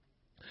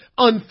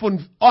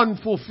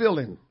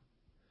 Unfulfilling.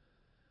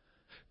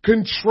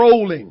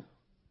 Controlling.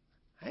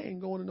 I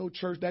ain't going to no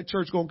church. That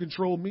church going to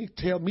control me,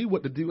 tell me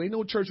what to do. Ain't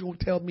no church going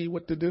to tell me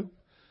what to do.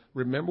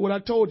 Remember what I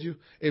told you.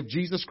 If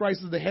Jesus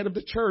Christ is the head of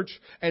the church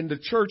and the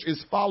church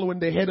is following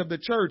the head of the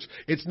church,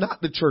 it's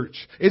not the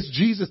church. It's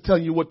Jesus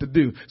telling you what to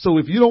do. So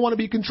if you don't want to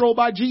be controlled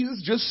by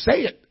Jesus, just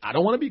say it. I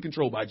don't want to be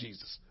controlled by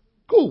Jesus.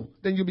 Cool.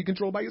 Then you'll be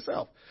controlled by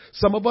yourself.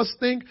 Some of us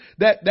think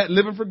that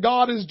living for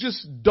God is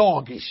just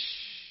doggish.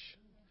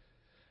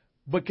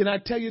 But can I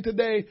tell you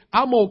today,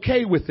 I'm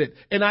okay with it.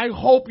 And I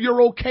hope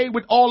you're okay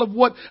with all of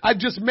what I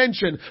just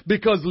mentioned,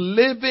 because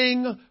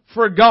living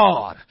for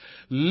God,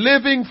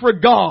 being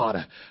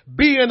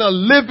a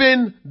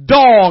living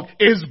dog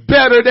is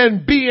better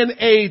than being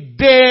a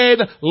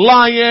dead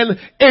lion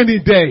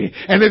any day.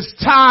 And it's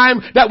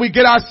time that we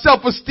get our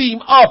self-esteem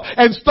up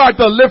and start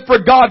to live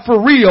for God for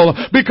real,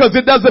 because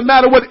it doesn't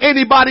matter what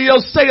anybody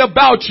else say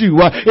about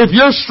you. If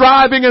you're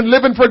striving and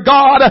living for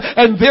God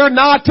and they're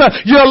not,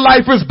 your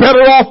life is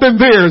better off than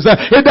theirs.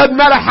 It doesn't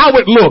matter how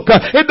it look.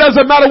 It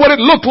doesn't matter what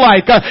it look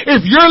like.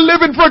 If you're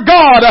living for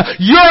God,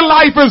 your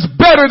life is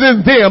better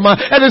than them.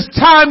 And it's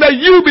time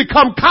that you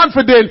become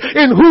confident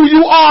in who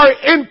you are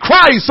in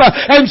Christ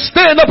and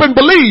stand up and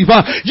believe.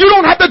 You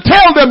don't have to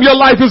tell them your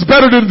life is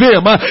better than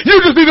them.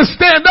 You just need to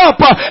stand up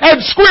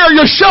and square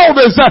your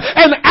shoulders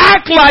and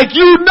act like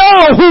you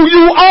know who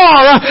you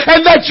are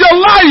and that your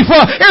life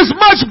is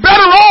much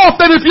better off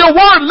than if you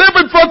weren't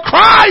living for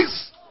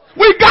Christ.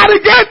 We gotta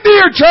get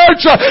there,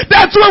 church.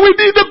 That's where we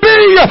need to be.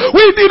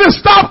 We need to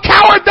stop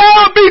cowering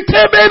down, be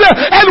timid,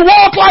 and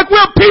walk like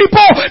we're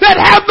people that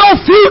have no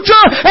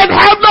future and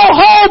have no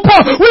hope.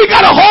 We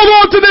gotta hold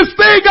on to this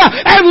thing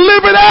and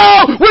live it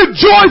out with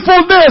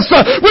joyfulness,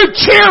 with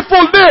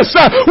cheerfulness.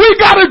 We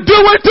gotta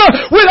do it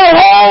with a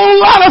whole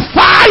lot of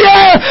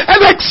fire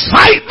and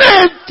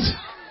excitement.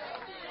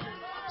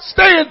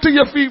 Stand to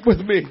your feet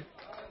with me.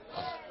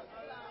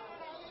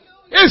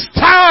 It's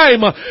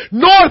time.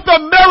 North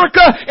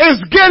America is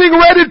getting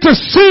ready to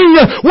see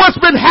what's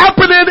been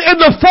happening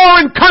in the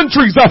foreign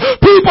countries.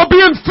 People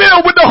being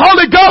filled with the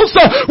Holy Ghost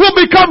will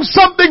become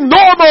something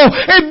normal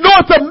in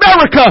North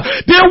America.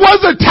 There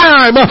was a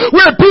time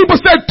where people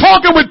said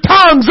talking with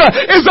tongues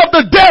is of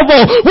the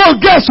devil. Well,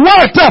 guess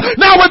what?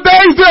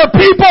 Nowadays there are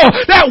people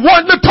that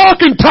want to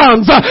talk in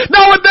tongues.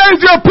 Nowadays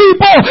there are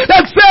people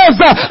that says,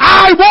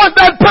 I want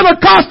that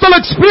Pentecostal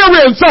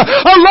experience.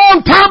 A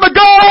long time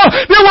ago,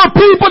 there were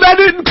people that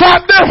didn't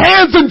clap their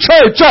hands in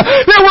church.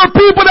 There were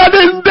people that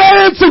didn't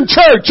dance in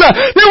church.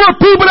 There were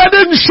people that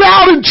didn't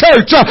shout in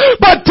church.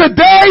 But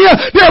today,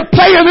 they're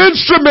playing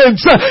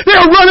instruments.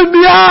 They're running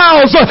the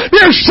aisles.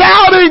 They're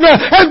shouting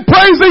and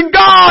praising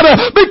God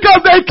because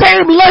they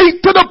came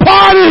late to the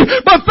party.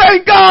 But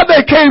thank God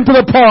they came to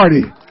the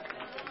party.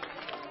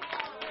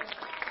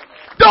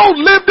 Don't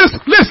live this.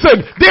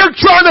 Listen, they're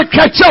trying to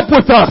catch up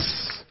with us.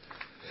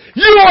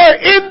 You are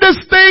in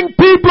this thing.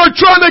 People are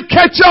trying to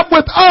catch up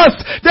with us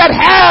that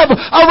have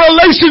a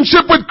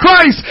relationship with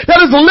Christ, that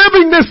is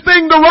living this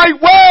thing the right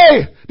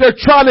way. They're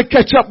trying to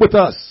catch up with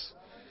us.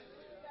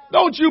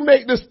 Don't you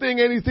make this thing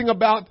anything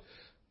about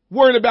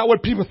worrying about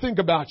what people think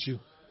about you.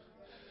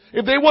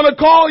 If they want to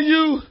call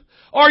you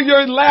or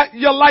your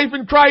life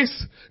in Christ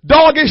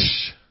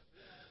doggish,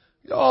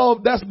 oh,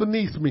 that's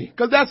beneath me.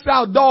 Because that's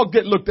how dogs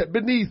get looked at,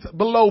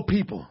 below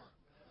people.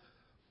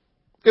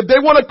 If they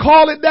want to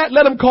call it that,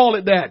 let them call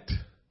it that.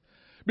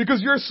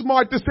 Because you're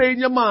smart to say in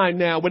your mind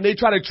now when they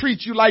try to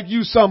treat you like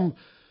you some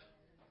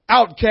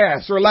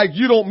outcast or like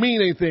you don't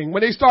mean anything.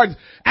 When they start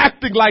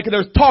acting like it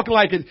or talking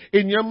like it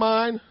in your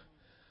mind,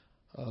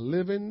 a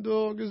living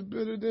dog is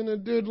better than a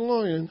dead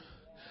lion.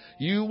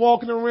 You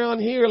walking around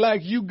here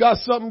like you got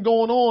something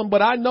going on,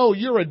 but I know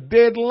you're a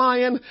dead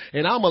lion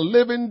and I'm a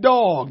living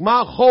dog.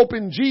 My hope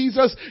in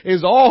Jesus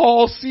is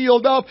all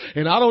sealed up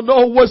and I don't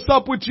know what's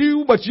up with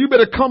you, but you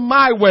better come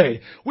my way.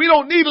 We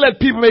don't need to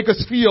let people make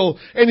us feel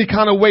any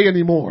kind of way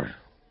anymore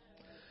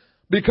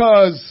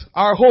because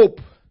our hope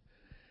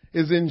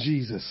is in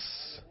Jesus.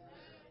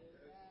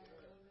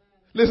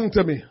 Listen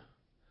to me.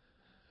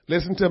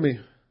 Listen to me.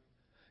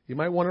 You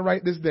might want to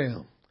write this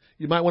down.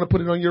 You might want to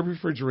put it on your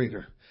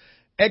refrigerator.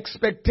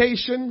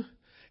 Expectation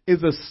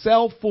is a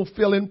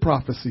self-fulfilling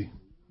prophecy.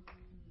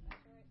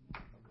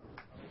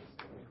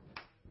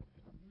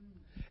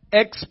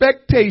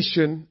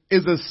 Expectation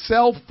is a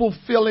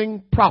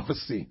self-fulfilling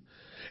prophecy.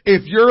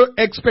 If your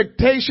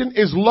expectation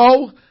is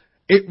low,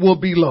 it will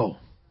be low.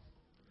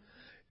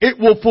 It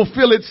will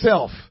fulfill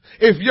itself.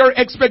 If your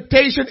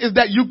expectation is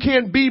that you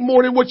can't be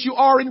more than what you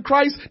are in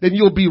Christ, then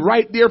you'll be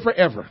right there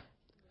forever.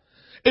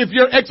 If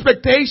your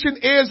expectation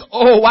is,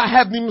 oh, I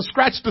haven't even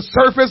scratched the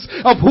surface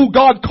of who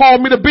God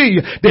called me to be,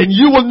 then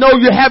you will know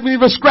you haven't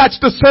even scratched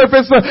the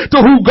surface to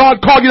who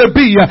God called you to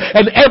be.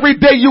 And every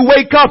day you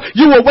wake up,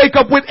 you will wake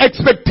up with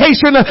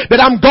expectation that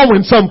I'm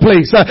going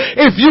someplace.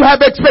 If you have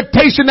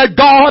expectation that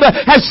God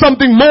has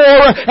something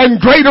more and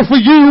greater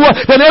for you,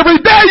 then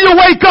every day you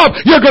wake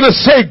up, you're going to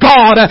say,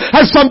 God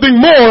has something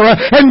more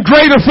and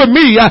greater for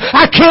me.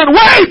 I can't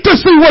wait to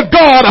see what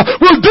God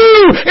will do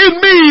in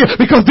me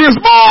because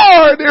there's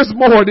more.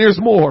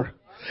 There's more.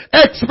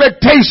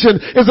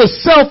 Expectation is a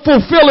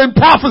self-fulfilling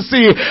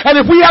prophecy. And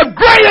if we have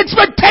great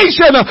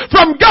expectation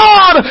from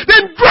God,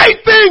 then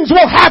great things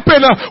will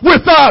happen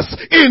with us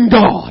in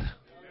God.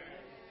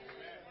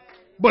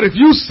 But if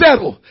you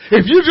settle,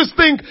 if you just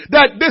think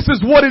that this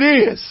is what it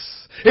is,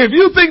 if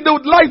you think the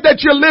life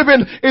that you're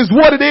living is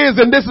what it is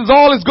and this is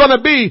all it's going to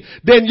be,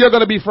 then you're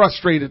going to be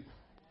frustrated.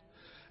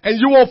 And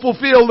you won't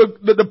fulfill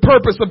the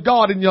purpose of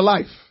God in your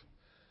life.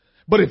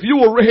 But if you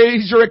will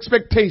raise your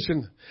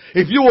expectation,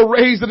 if you will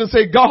raise it and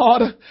say,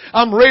 God,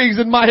 I'm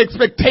raising my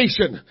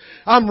expectation.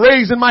 I'm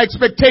raising my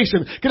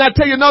expectation. Can I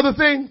tell you another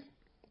thing?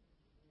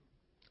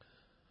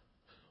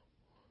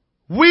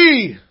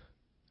 We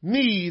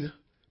need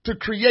to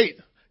create.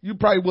 You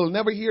probably will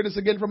never hear this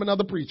again from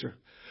another preacher.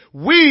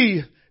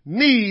 We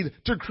need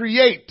to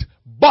create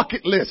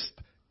bucket lists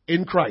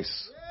in Christ.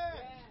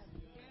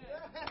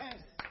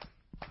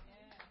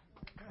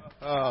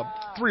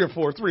 3 or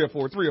 4 of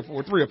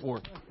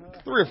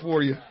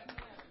you.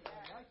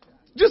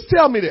 Just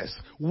tell me this.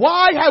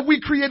 Why have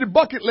we created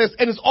bucket lists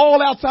and it's all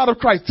outside of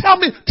Christ? Tell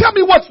me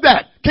what's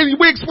that? Can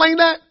we explain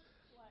that?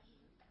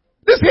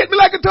 This hit me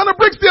like a ton of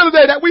bricks the other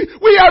day that we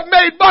have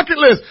made bucket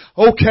lists.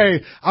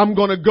 Okay, I'm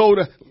going to go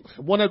to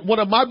one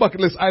of my bucket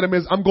list item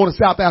is I'm going to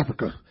South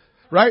Africa.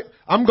 Right?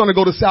 I'm going to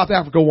go to South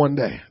Africa one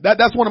day.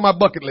 That's one of my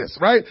bucket lists,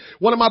 right?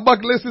 One of my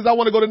bucket lists is I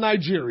want to go to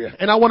Nigeria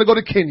and I want to go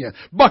to Kenya.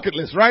 Bucket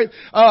list, right?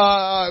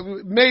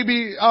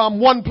 Maybe, I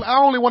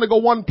only want to go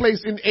one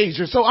place in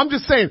Asia. So I'm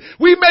just saying,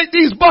 we make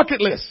these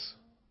bucket lists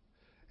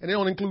and they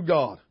don't include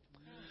God.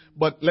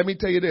 But let me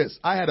tell you this.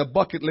 I had a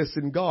bucket list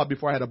in God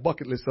before I had a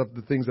bucket list of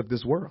the things of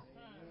this world.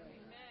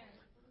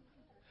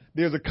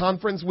 There's a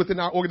conference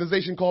within our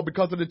organization called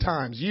Because of the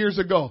Times. Years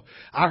ago,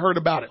 I heard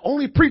about it.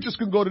 Only preachers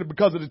can go to the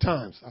Because of the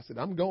Times. I said,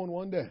 I'm going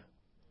one day.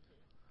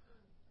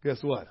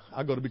 Guess what?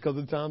 I go to Because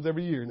of the Times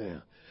every year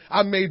now.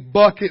 I made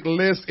bucket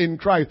lists in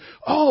Christ.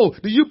 Oh,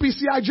 the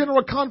UPCI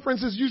General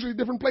Conference is usually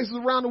different places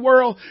around the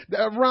world,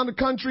 around the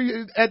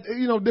country at,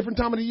 different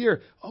time of the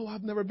year. Oh,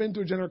 I've never been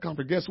to a General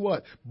Conference. Guess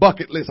what?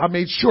 Bucket list. I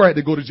made sure I had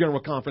to go to General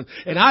Conference.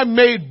 And I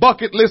made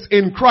bucket lists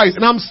in Christ.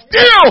 And I'm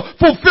still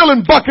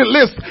fulfilling bucket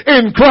lists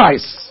in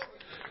Christ.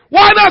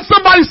 Why not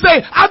somebody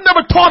say, I've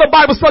never taught a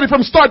Bible study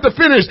from start to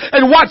finish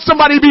and watch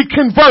somebody be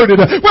converted?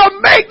 Well,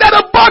 make that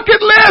a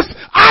bucket list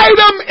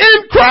item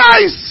in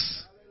Christ.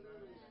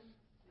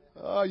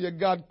 Oh, you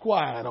got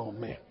quiet on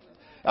me.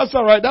 That's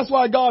all right. That's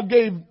why God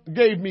gave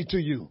me to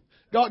you.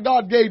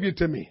 God gave you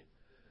to me.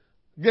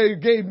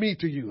 Gave me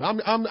to you.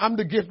 I'm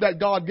the gift that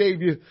God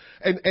gave you,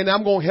 and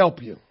I'm going to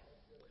help you.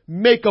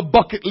 Make a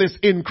bucket list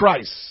in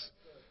Christ.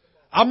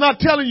 I'm not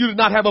telling you to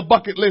not have a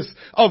bucket list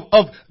of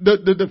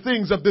the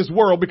things of this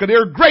world, because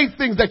there are great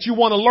things that you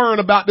want to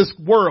learn about this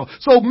world.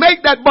 So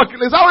make that bucket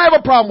list. I don't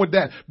have a problem with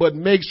that, but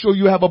make sure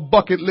you have a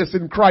bucket list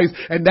in Christ,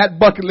 and that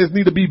bucket list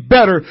need to be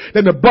better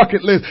than the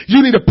bucket list.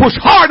 You need to push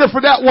harder for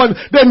that one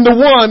than the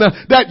one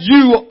that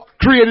you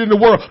created in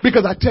the world.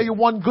 Because I tell you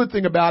one good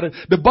thing about it,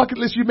 the bucket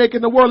list you make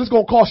in the world is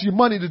going to cost you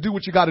money to do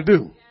what you got to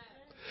do.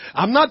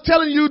 I'm not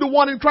telling you the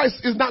one in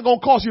Christ is not going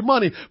to cost you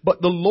money, but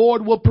the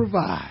Lord will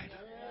provide.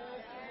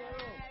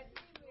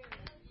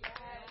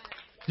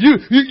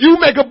 You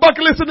make a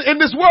bucket list in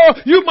this world.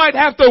 You might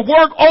have to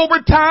work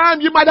overtime.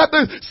 You might have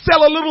to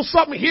sell a little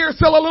something here,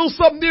 sell a little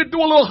something there, do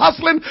a little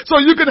hustling so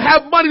you can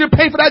have money to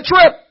pay for that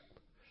trip.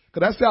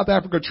 Because that South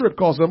Africa trip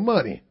costs some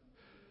money.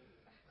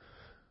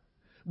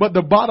 But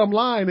the bottom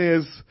line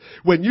is,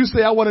 when you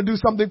say, I want to do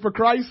something for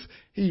Christ,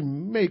 He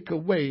make a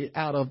way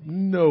out of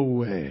no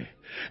way.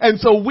 And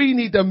so we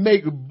need to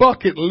make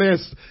bucket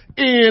lists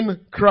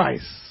in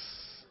Christ.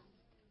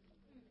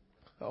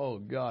 Oh,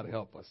 God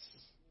help us.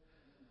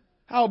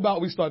 How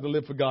about we start to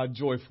live for God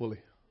joyfully?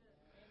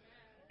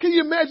 Can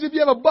you imagine if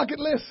you have a bucket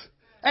list?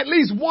 At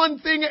least one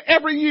thing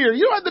every year.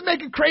 You don't have to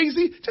make it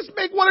crazy. Just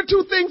make one or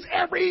two things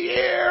every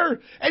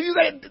year. And you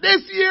say,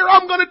 this year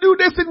I'm going to do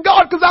this in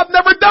God because I've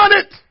never done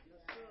it.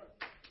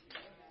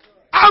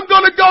 I'm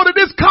going to go to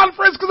this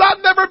conference because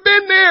I've never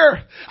been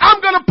there. I'm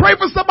going to pray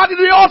for somebody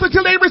to the altar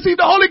till they receive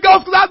the Holy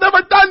Ghost because I've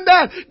never done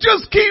that.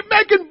 Just keep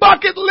making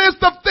bucket lists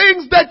of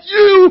things that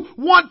you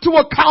want to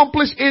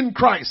accomplish in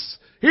Christ.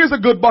 Here's a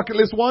good bucket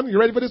list one. You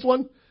ready for this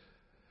one?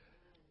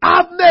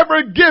 I've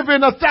never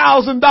given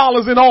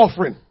 $1,000 in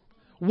offering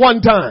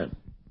one time.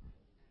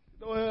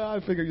 Well, I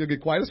figured you'll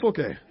get quiet. It's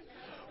okay.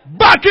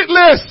 Bucket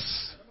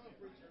list.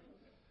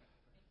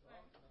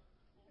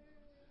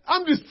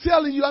 I'm just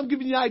telling you, I'm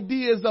giving you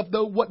ideas of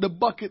what the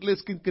bucket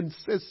list can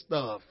consist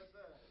of.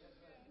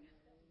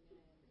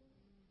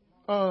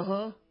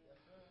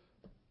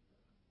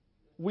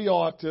 We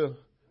ought to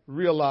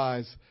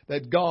realize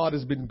that God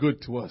has been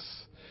good to us.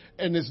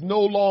 And it's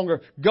no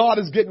longer, God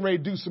is getting ready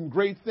to do some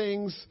great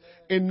things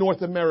in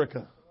North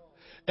America.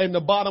 And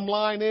the bottom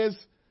line is,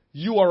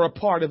 you are a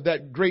part of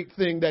that great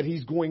thing that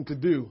He's going to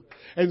do.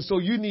 And so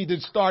you need to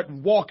start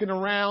walking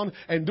around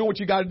and do what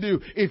you got to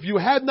do. If you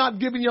had not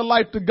given your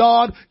life to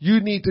God, you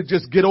need to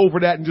just get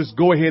over that and just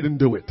go ahead and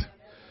do it.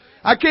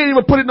 I can't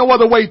even put it no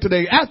other way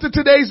today. After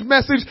today's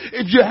message,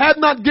 if you had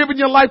not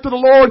given your life to the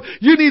Lord,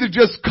 you need to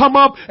just come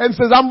up and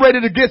say, I'm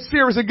ready to get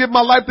serious and give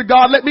my life to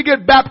God. Let me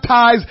get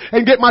baptized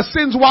and get my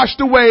sins washed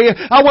away.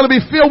 I want to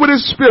be filled with His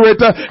Spirit,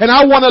 and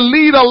I want to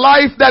lead a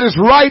life that is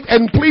right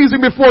and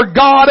pleasing before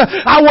God.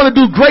 I want to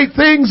do great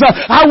things.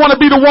 I want to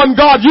be the one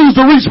God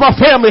used to reach my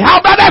family. How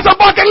about that's a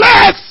bucket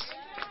list?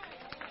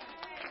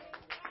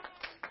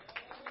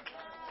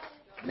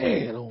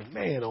 Man, oh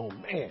man, oh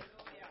man.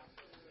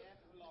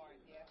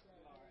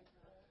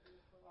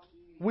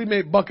 We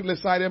make bucket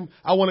list item.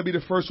 I want to be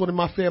the first one in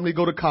my family to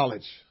go to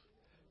college.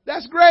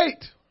 That's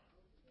great.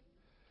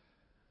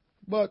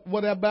 But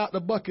what about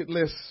the bucket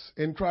list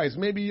in Christ?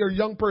 Maybe you're a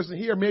young person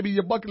here. Maybe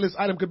your bucket list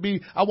item could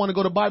be, I want to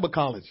go to Bible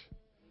college.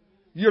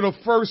 You're the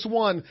first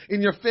one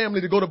in your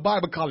family to go to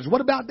Bible college.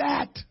 What about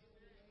that?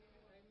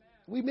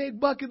 We make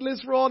bucket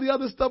lists for all the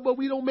other stuff, but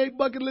we don't make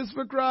bucket lists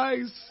for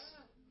Christ.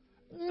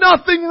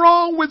 Nothing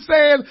wrong with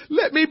saying,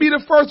 let me be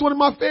the first one in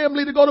my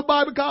family to go to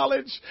Bible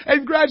college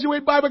and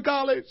graduate Bible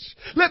college.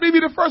 Let me be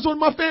the first one in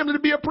my family to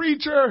be a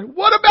preacher.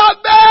 What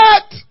about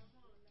that?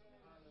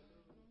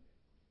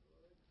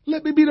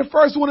 Let me be the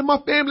first one in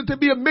my family to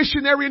be a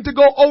missionary and to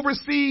go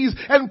overseas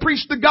and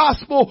preach the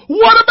gospel.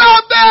 What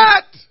about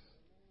that?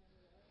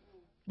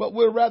 But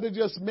we'd rather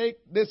just make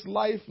this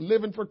life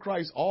living for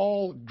Christ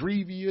all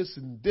grievous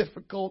and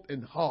difficult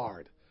and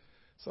hard.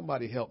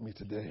 Somebody help me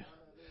today.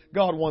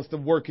 God wants to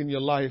work in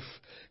your life.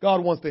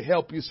 God wants to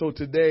help you so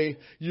today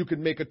you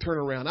can make a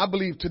turnaround. I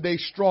believe today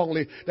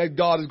strongly that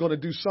God is going to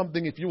do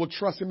something if you will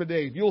trust Him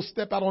today. If you'll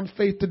step out on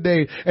faith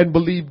today and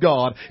believe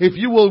God. If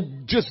you will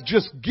just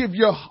give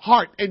your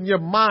heart and your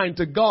mind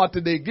to God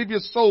today. Give your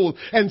soul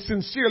and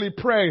sincerely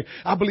pray.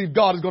 I believe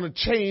God is going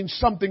to change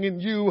something in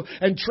you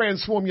and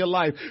transform your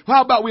life.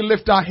 How about we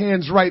lift our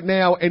hands right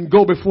now and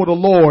go before the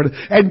Lord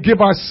and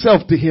give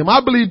ourselves to Him. I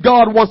believe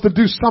God wants to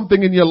do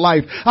something in your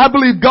life. I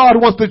believe God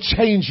wants to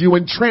change you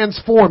and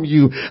transform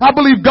you. I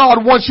believe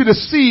God wants you to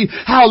see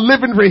how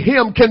living for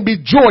Him can be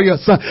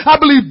joyous. I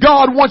believe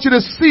God wants you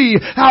to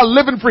see how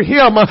living for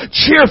Him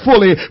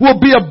cheerfully will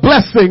be a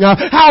blessing.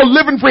 How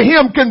living for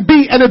Him can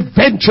be an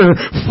adventure.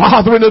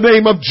 Father, in the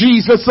name of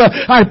Jesus,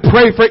 I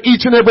pray for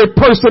each and every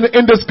person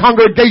in this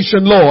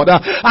congregation, Lord.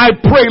 I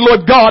pray,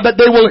 Lord God, that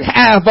they will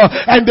have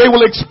and they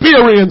will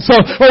experience,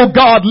 oh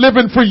God,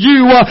 living for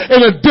you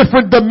in a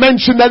different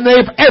dimension than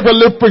they've ever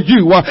lived for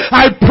you.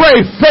 I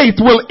pray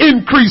faith will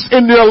increase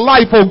in their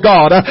life, oh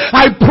God.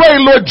 I pray,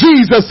 Lord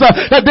Jesus,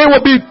 that they will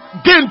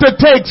begin to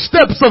take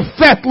steps of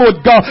faith,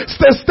 Lord God,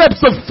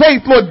 steps of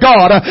faith, Lord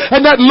God,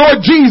 and that,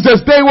 Lord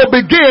Jesus, they will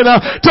begin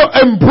to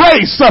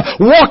embrace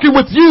walking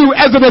with you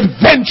as an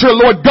adventure,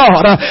 Lord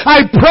God.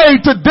 I pray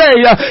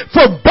today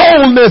for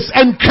boldness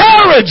and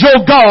courage,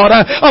 oh God,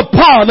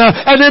 upon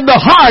and in the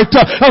heart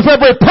of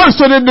every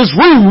person in this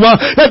room,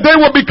 that they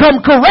will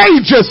become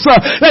courageous,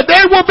 that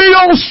they will be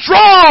all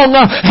strong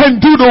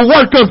and do the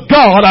work of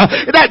God,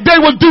 that they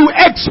will do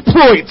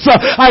exploits.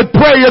 I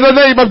pray in the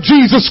name of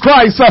Jesus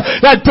Christ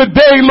that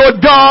today, Lord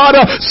God,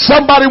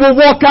 somebody will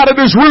walk out of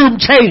this room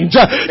changed.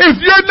 If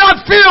you're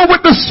not filled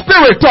with the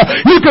Spirit,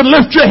 you can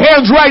lift your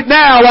hands right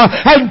now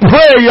and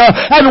pray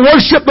and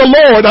worship the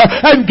Lord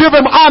and give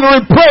Him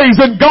honor and praise,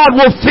 and God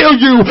will fill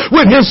you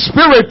with His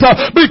Spirit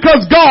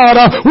because God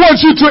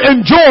wants you to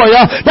enjoy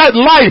that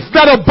life,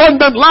 that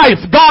abundant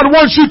life. God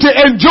wants you to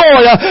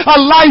enjoy a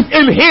life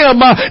in Him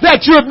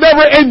that you have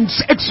never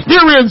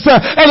experienced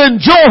and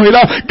enjoyed.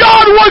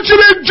 God wants you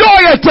to enjoy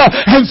it.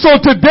 And so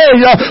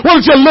today, why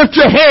don't you lift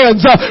your hands?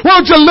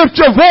 Why don't you lift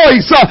your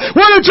voice?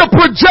 Why don't you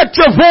project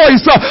your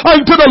voice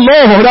unto the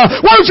Lord?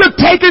 Why don't you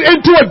take it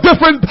into a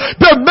different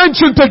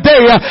dimension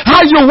today?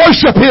 How you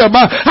worship Him,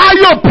 how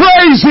you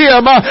praise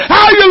Him,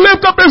 how you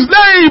lift up His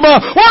name.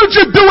 Why don't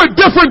you do it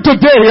different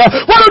today?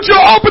 Why don't you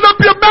open up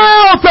your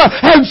mouth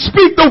and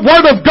speak the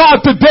word of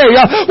God today?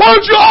 Why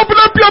don't you open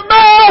up your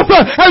mouth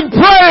and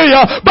pray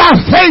by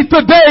faith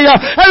today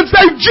and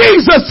say,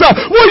 Jesus,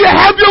 will you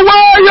have your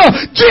way?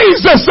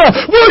 Jesus,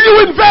 will you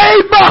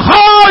invade my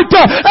heart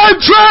and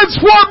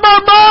transform my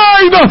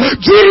mind?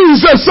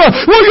 Jesus,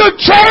 will you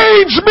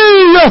change me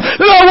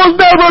that I will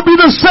never be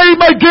the same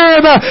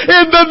again?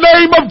 In the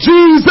name of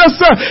Jesus,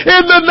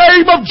 in the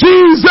name of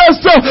Jesus,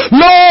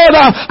 Lord,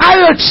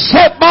 I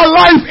accept my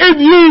life in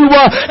you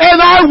and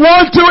I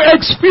want to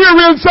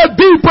experience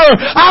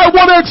I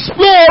want to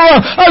explore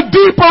a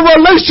deeper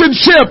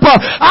relationship.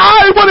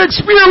 I want to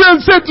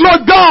experience it,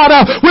 Lord God,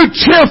 with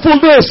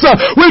cheerfulness,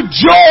 with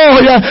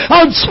joy,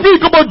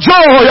 unspeakable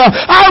joy.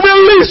 I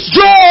release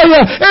joy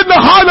in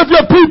the heart of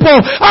your people.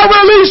 I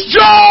release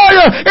joy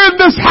in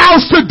this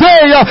house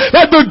today,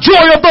 that the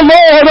joy of the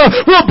Lord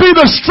will be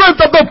the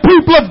strength of the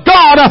people of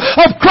God,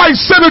 of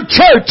Christ-centered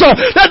church,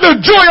 that the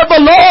joy of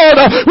the Lord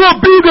will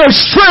be their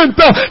strength,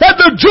 that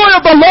the joy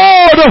of the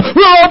Lord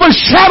will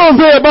overshadow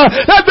them,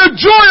 that the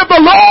joy of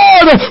the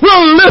Lord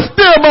will lift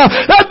them,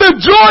 that the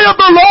joy of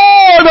the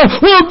Lord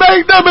will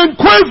make them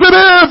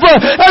inquisitive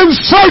and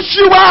search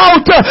you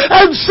out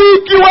and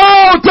seek you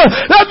out,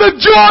 that the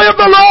joy of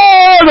the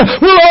Lord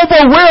will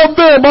overwhelm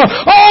them.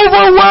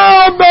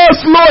 Overwhelm us,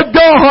 Lord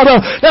God,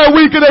 that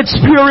we can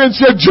experience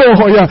your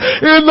joy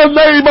in the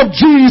name of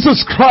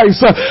Jesus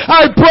Christ.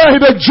 I pray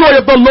the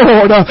joy of the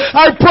Lord,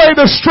 I pray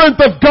the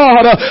strength of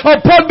God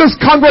upon this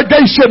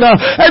congregation,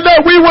 and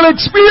that we will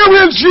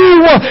experience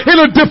you in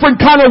a different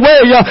kind of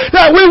way,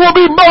 that we will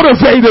be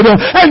motivated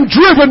and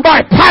driven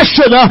by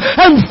passion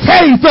and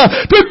faith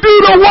to do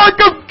the work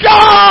of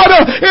God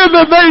in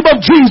the name of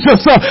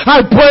Jesus.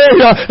 I pray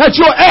that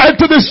you'll add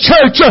to this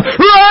church,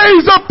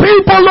 raise up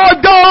people, Lord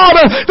God,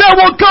 that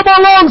will come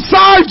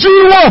alongside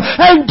you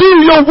and do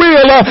your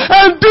will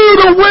and do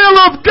the will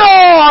of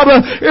God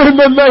in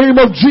the name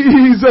of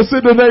Jesus,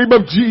 in the name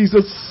of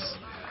Jesus.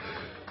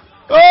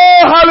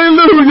 Oh,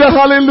 hallelujah,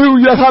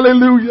 hallelujah,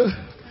 hallelujah.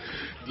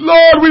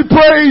 Lord, we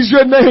praise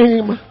your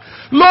name.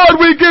 Lord,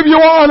 we give you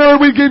honor,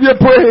 we give you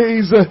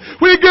praise.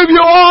 We give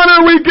you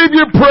honor, we give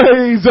you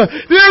praise.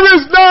 There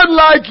is none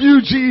like you,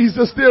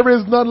 Jesus. There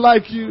is none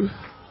like you.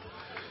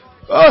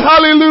 Oh,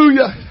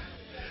 hallelujah.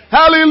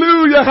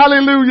 Hallelujah,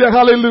 hallelujah,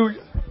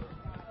 hallelujah.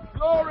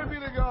 Glory be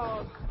to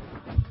God.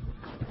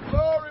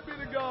 Glory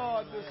be to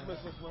God. Dismiss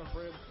us, my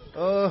friend.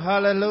 Oh,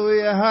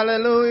 hallelujah,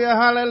 hallelujah,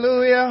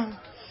 hallelujah.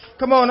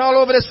 Come on, all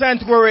over the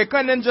sanctuary.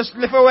 Come and just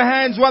lift our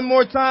hands one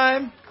more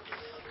time.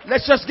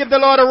 Let's just give the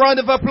Lord a round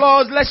of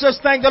applause. Let's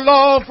just thank the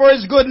Lord for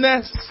His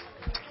goodness.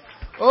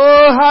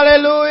 Oh,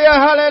 hallelujah,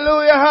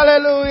 hallelujah,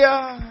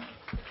 hallelujah.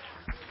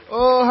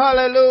 Oh,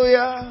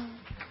 hallelujah.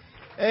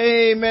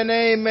 Amen,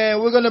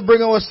 amen. We're going to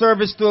bring our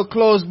service to a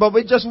close, but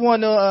we just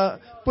want to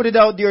put it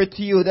out there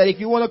to you that if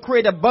you want to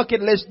create a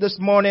bucket list this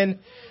morning,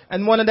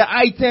 and one of the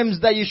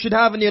items that you should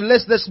have on your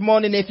list this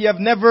morning, if you have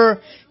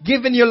never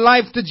given your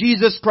life to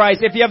Jesus Christ,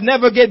 if you have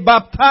never get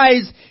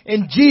baptized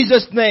in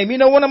Jesus' name. You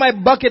know, one of my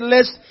bucket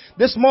lists,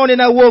 this morning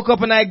I woke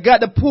up and I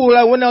got the pool.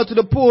 I went out to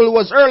the pool. It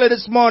was early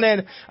this morning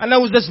and I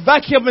was just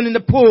vacuuming in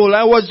the pool.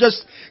 I was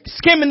just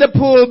skimming the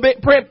pool,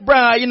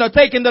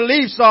 taking the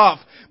leaves off.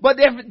 But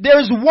if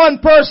there's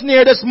one person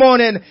here this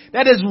morning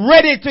that is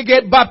ready to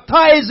get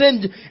baptized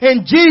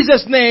in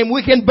Jesus' name,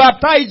 we can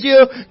baptize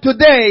you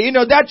today. You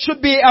know, that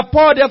should be a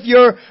part of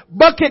your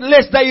bucket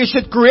list that you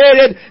should create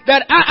it.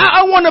 That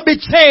I want to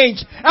be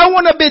changed. I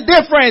want to be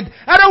different.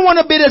 I don't want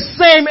to be the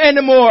same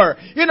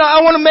anymore. You know, I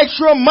want to make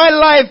sure my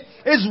life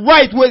is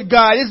right with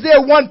God. Is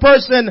there one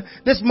person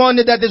this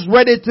morning that is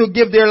ready to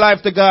give their life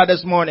to God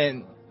this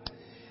morning?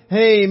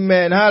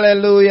 Amen.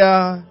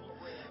 Hallelujah.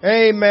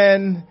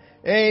 Amen.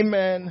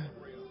 Amen.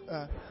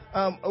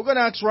 We're going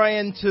to ask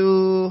Ryan.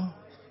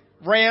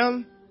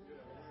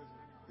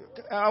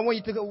 I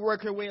want you to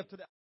work your way up to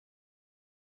that.